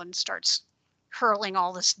still and starts hurling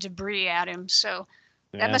all this debris at him. So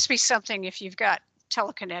that must be something. If you've got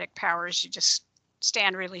telekinetic powers, you just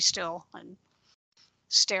stand really still and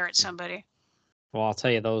stare at somebody. Well, I'll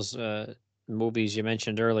tell you, those movies you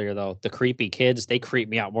mentioned earlier, though, the creepy kids, they creep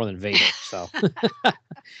me out more than Vader. So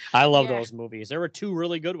I love those movies. There were two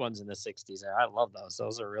really good ones in the 60s. I love those.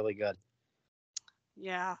 Those are really good.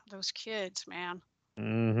 Yeah, those kids, man.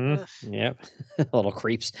 Yep. Little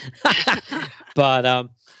creeps. But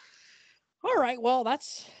all right, well,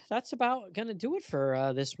 that's about gonna do it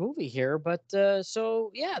for this movie here. But so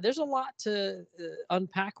yeah, there's a lot to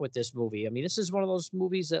unpack with this movie. I mean, this is one of those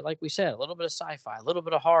movies that, like we said, a little bit of sci-fi, a little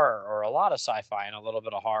bit of horror, or a lot of sci-fi and a little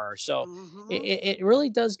bit of horror. So it really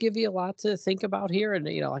does give you a lot to think about here. And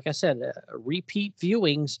like I said, repeat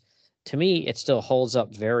viewings, to me, it still holds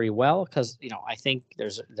up very well because I think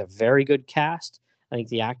there's a very good cast. I think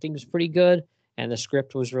the acting is pretty good. And the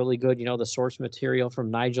script was really good. The source material from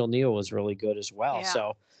Nigel Neal was really good as well. Yeah.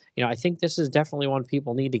 So, I think this is definitely one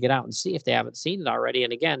people need to get out and see if they haven't seen it already.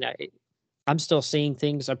 And again, I'm still seeing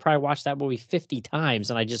things. I probably watched that movie 50 times,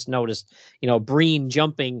 and I just noticed, Breen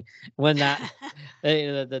jumping when that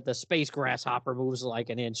the space grasshopper moves like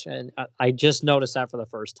an inch, and I just noticed that for the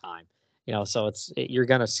first time. So you're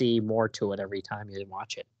gonna see more to it every time you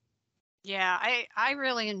watch it. Yeah, I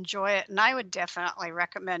really enjoy it, and I would definitely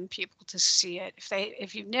recommend people to see it.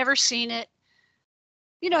 If you've never seen it,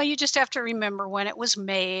 you just have to remember when it was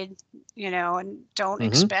made, and don't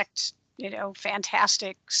expect,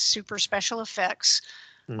 fantastic, super special effects.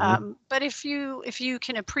 But if you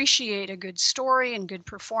can appreciate a good story and good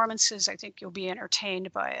performances, I think you'll be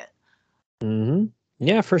entertained by it.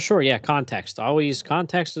 Yeah, for sure. Yeah, context. Always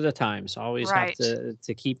context of the times. Always have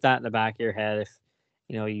to keep that in the back of your head.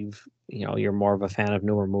 If you're more of a fan of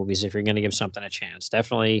newer movies, if you're going to give something a chance,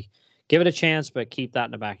 definitely give it a chance, but keep that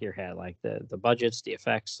in the back of your head. Like the budgets, the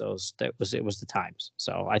effects, it was the times.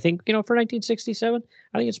 So I think, for 1967,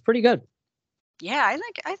 I think it's pretty good. Yeah,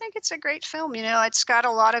 I think it's a great film. It's got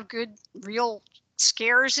a lot of good real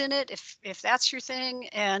scares in it, if that's your thing.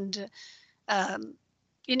 And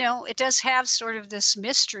it does have sort of this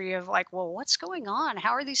mystery of like, well, what's going on?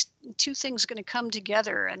 How are these two things going to come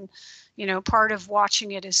together? And, part of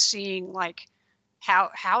watching it is seeing like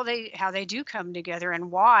how they do come together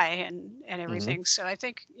and why and Hmm. everything. So I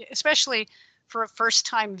think, especially for a first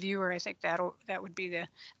time viewer, I think that would be of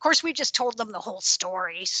course, we just told them the whole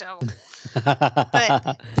story. So, but,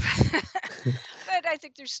 but I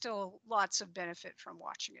think there's still lots of benefit from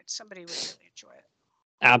watching it. Somebody would really enjoy it.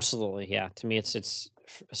 Absolutely, yeah. To me,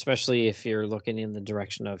 especially if you're looking in the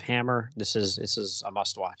direction of Hammer. This is a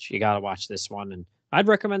must watch. You got to watch this one, and I'd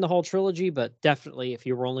recommend the whole trilogy. But definitely, if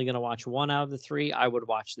you were only going to watch one out of the three, I would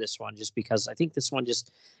watch this one just because I think this one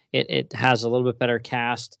just it has a little bit better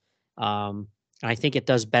cast. I think it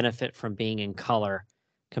does benefit from being in color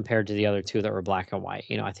compared to the other two that were black and white.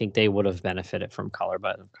 I think they would have benefited from color,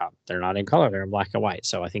 but they're not in color; they're in black and white.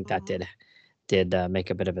 So I think that Hmm. did make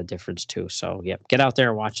a bit of a difference too. So, yep, get out there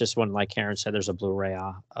and watch this one. Like Karen said, there's a Blu-ray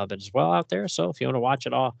of it as well out there. So if you want to watch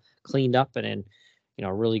it all cleaned up and in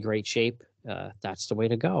really great shape, that's the way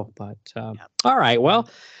to go. But Yep. all right, well,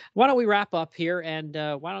 why don't we wrap up here and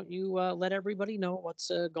why don't you let everybody know what's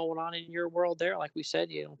going on in your world there? Like we said,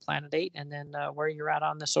 Planet 8, and then where you're at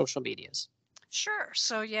on the social medias. Sure.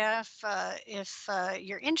 So yeah, if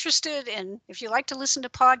you're interested in, if you like to listen to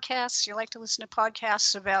podcasts, you like to listen to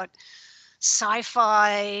podcasts about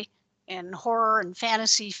sci-fi and horror and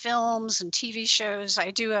fantasy films and TV shows, I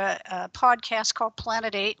do a podcast called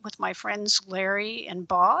Planet 8 with my friends Larry and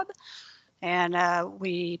Bob, and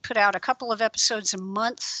we put out a couple of episodes a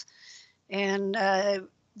month. And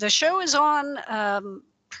the show is on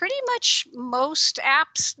pretty much most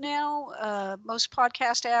apps now, most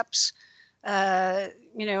podcast apps.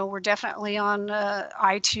 We're definitely on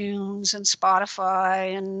iTunes and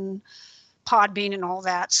Spotify and Podbean and all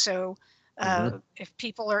that. So Hmm. if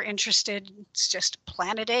people are interested, it's just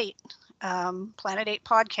Planet 8, Planet 8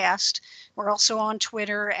 podcast. We're also on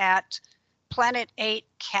Twitter at Planet 8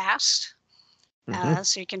 Cast. Hmm.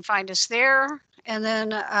 So you can find us there. And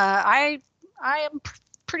then I am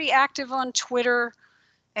pretty active on Twitter,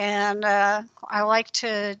 and I like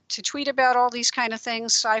to tweet about all these kind of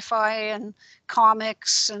things, sci-fi and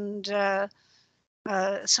comics, and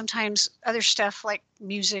sometimes other stuff like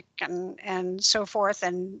music and so forth.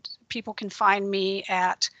 And people can find me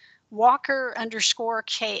at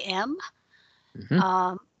Walker_KM. Hmm.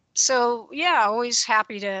 Um, so yeah, always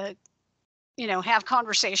happy to have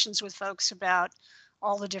conversations with folks about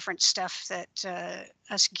all the different stuff that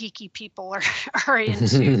us geeky people are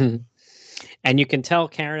into. And you can tell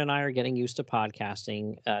Karen and I are getting used to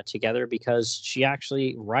podcasting together because she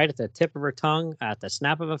actually, right at the tip of her tongue, at the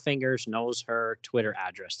snap of her fingers, knows her Twitter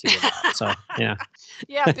address to give out. So, yeah.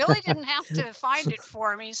 Yeah, Billy didn't have to find it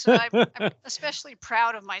for me, so I'm especially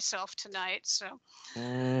proud of myself tonight. So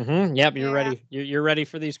Yep, you're yeah, ready. You're ready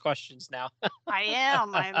for these questions now. I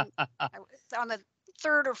am. On the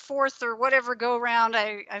third or fourth or whatever go round.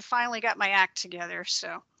 I finally got my act together.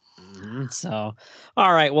 So So,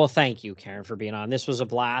 all right. Well, thank you, Karen, for being on. This was a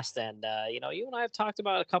blast. And, you and I have talked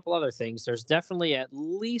about a couple other things. There's definitely at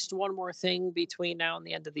least one more thing between now and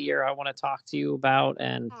the end of the year I want to talk to you about.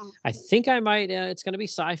 And hmm, I think I might, it's going to be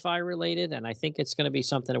sci fi related. And I think it's going to be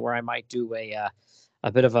something where I might do a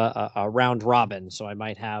bit of a round robin. So I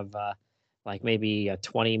might have like maybe a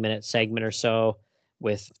 20-minute segment or so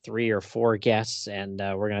with 3 or 4 guests, and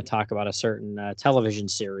we're going to talk about a certain television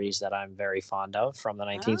series that I'm very fond of from the oh.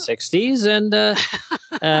 1960s. And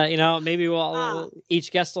maybe Ah,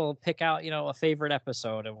 each guest will pick out a favorite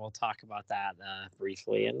episode, and we'll talk about that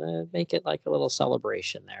briefly and make it like a little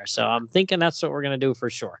celebration there. So I'm thinking that's what we're going to do for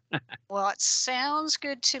sure. well, it sounds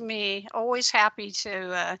good to me. Always happy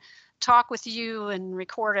to talk with you and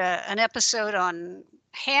record an episode on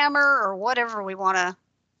Hammer or whatever we want to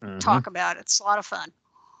Hmm. talk about. It's a lot of fun.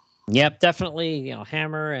 Yep, definitely.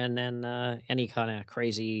 Hammer, and then any kind of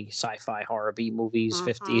crazy sci-fi horror B movies, Hmm.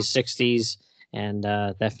 50s, 60s, and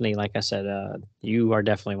definitely, like I said, you are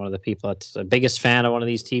definitely one of the people that's the biggest fan of one of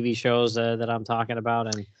these TV shows that I'm talking about,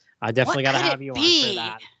 and I definitely What got to could have it you on for be?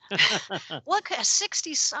 that. What a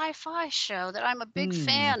 60s sci-fi show that I'm a big Hmm.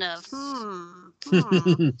 fan of. Hmm.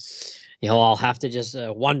 You'll all have to just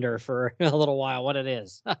wonder for a little while what it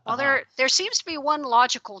is. Well, there seems to be one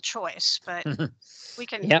logical choice, but we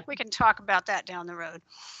can Yep. we can talk about that down the road.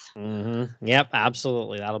 Yep,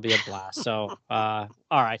 absolutely. That'll be a blast. So, all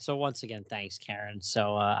right. So once again, thanks, Karen.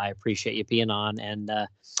 So I appreciate you being on, and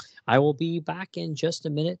I will be back in just a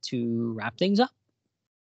minute to wrap things up.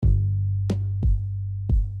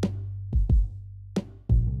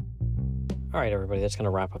 All right, everybody. That's going to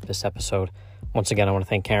wrap up this episode. Once again, I want to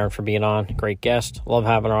thank Karen for being on. Great guest. Love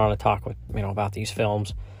having her on to talk with about these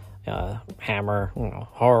films. Hammer,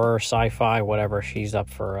 horror, sci-fi, whatever. She's up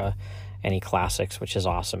for any classics, which is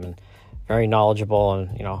awesome, and very knowledgeable,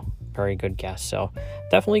 and very good guest. So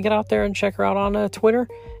definitely get out there and check her out on Twitter,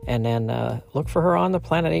 and then look for her on the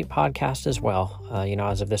Planet 8 podcast as well.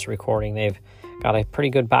 As of this recording, they've got a pretty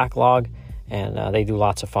good backlog, and they do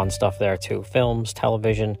lots of fun stuff there too. Films,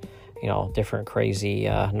 television, different crazy,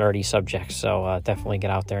 nerdy subjects. So definitely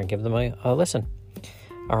get out there and give them a listen.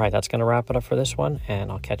 All right, that's going to wrap it up for this one,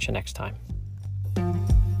 and I'll catch you next time.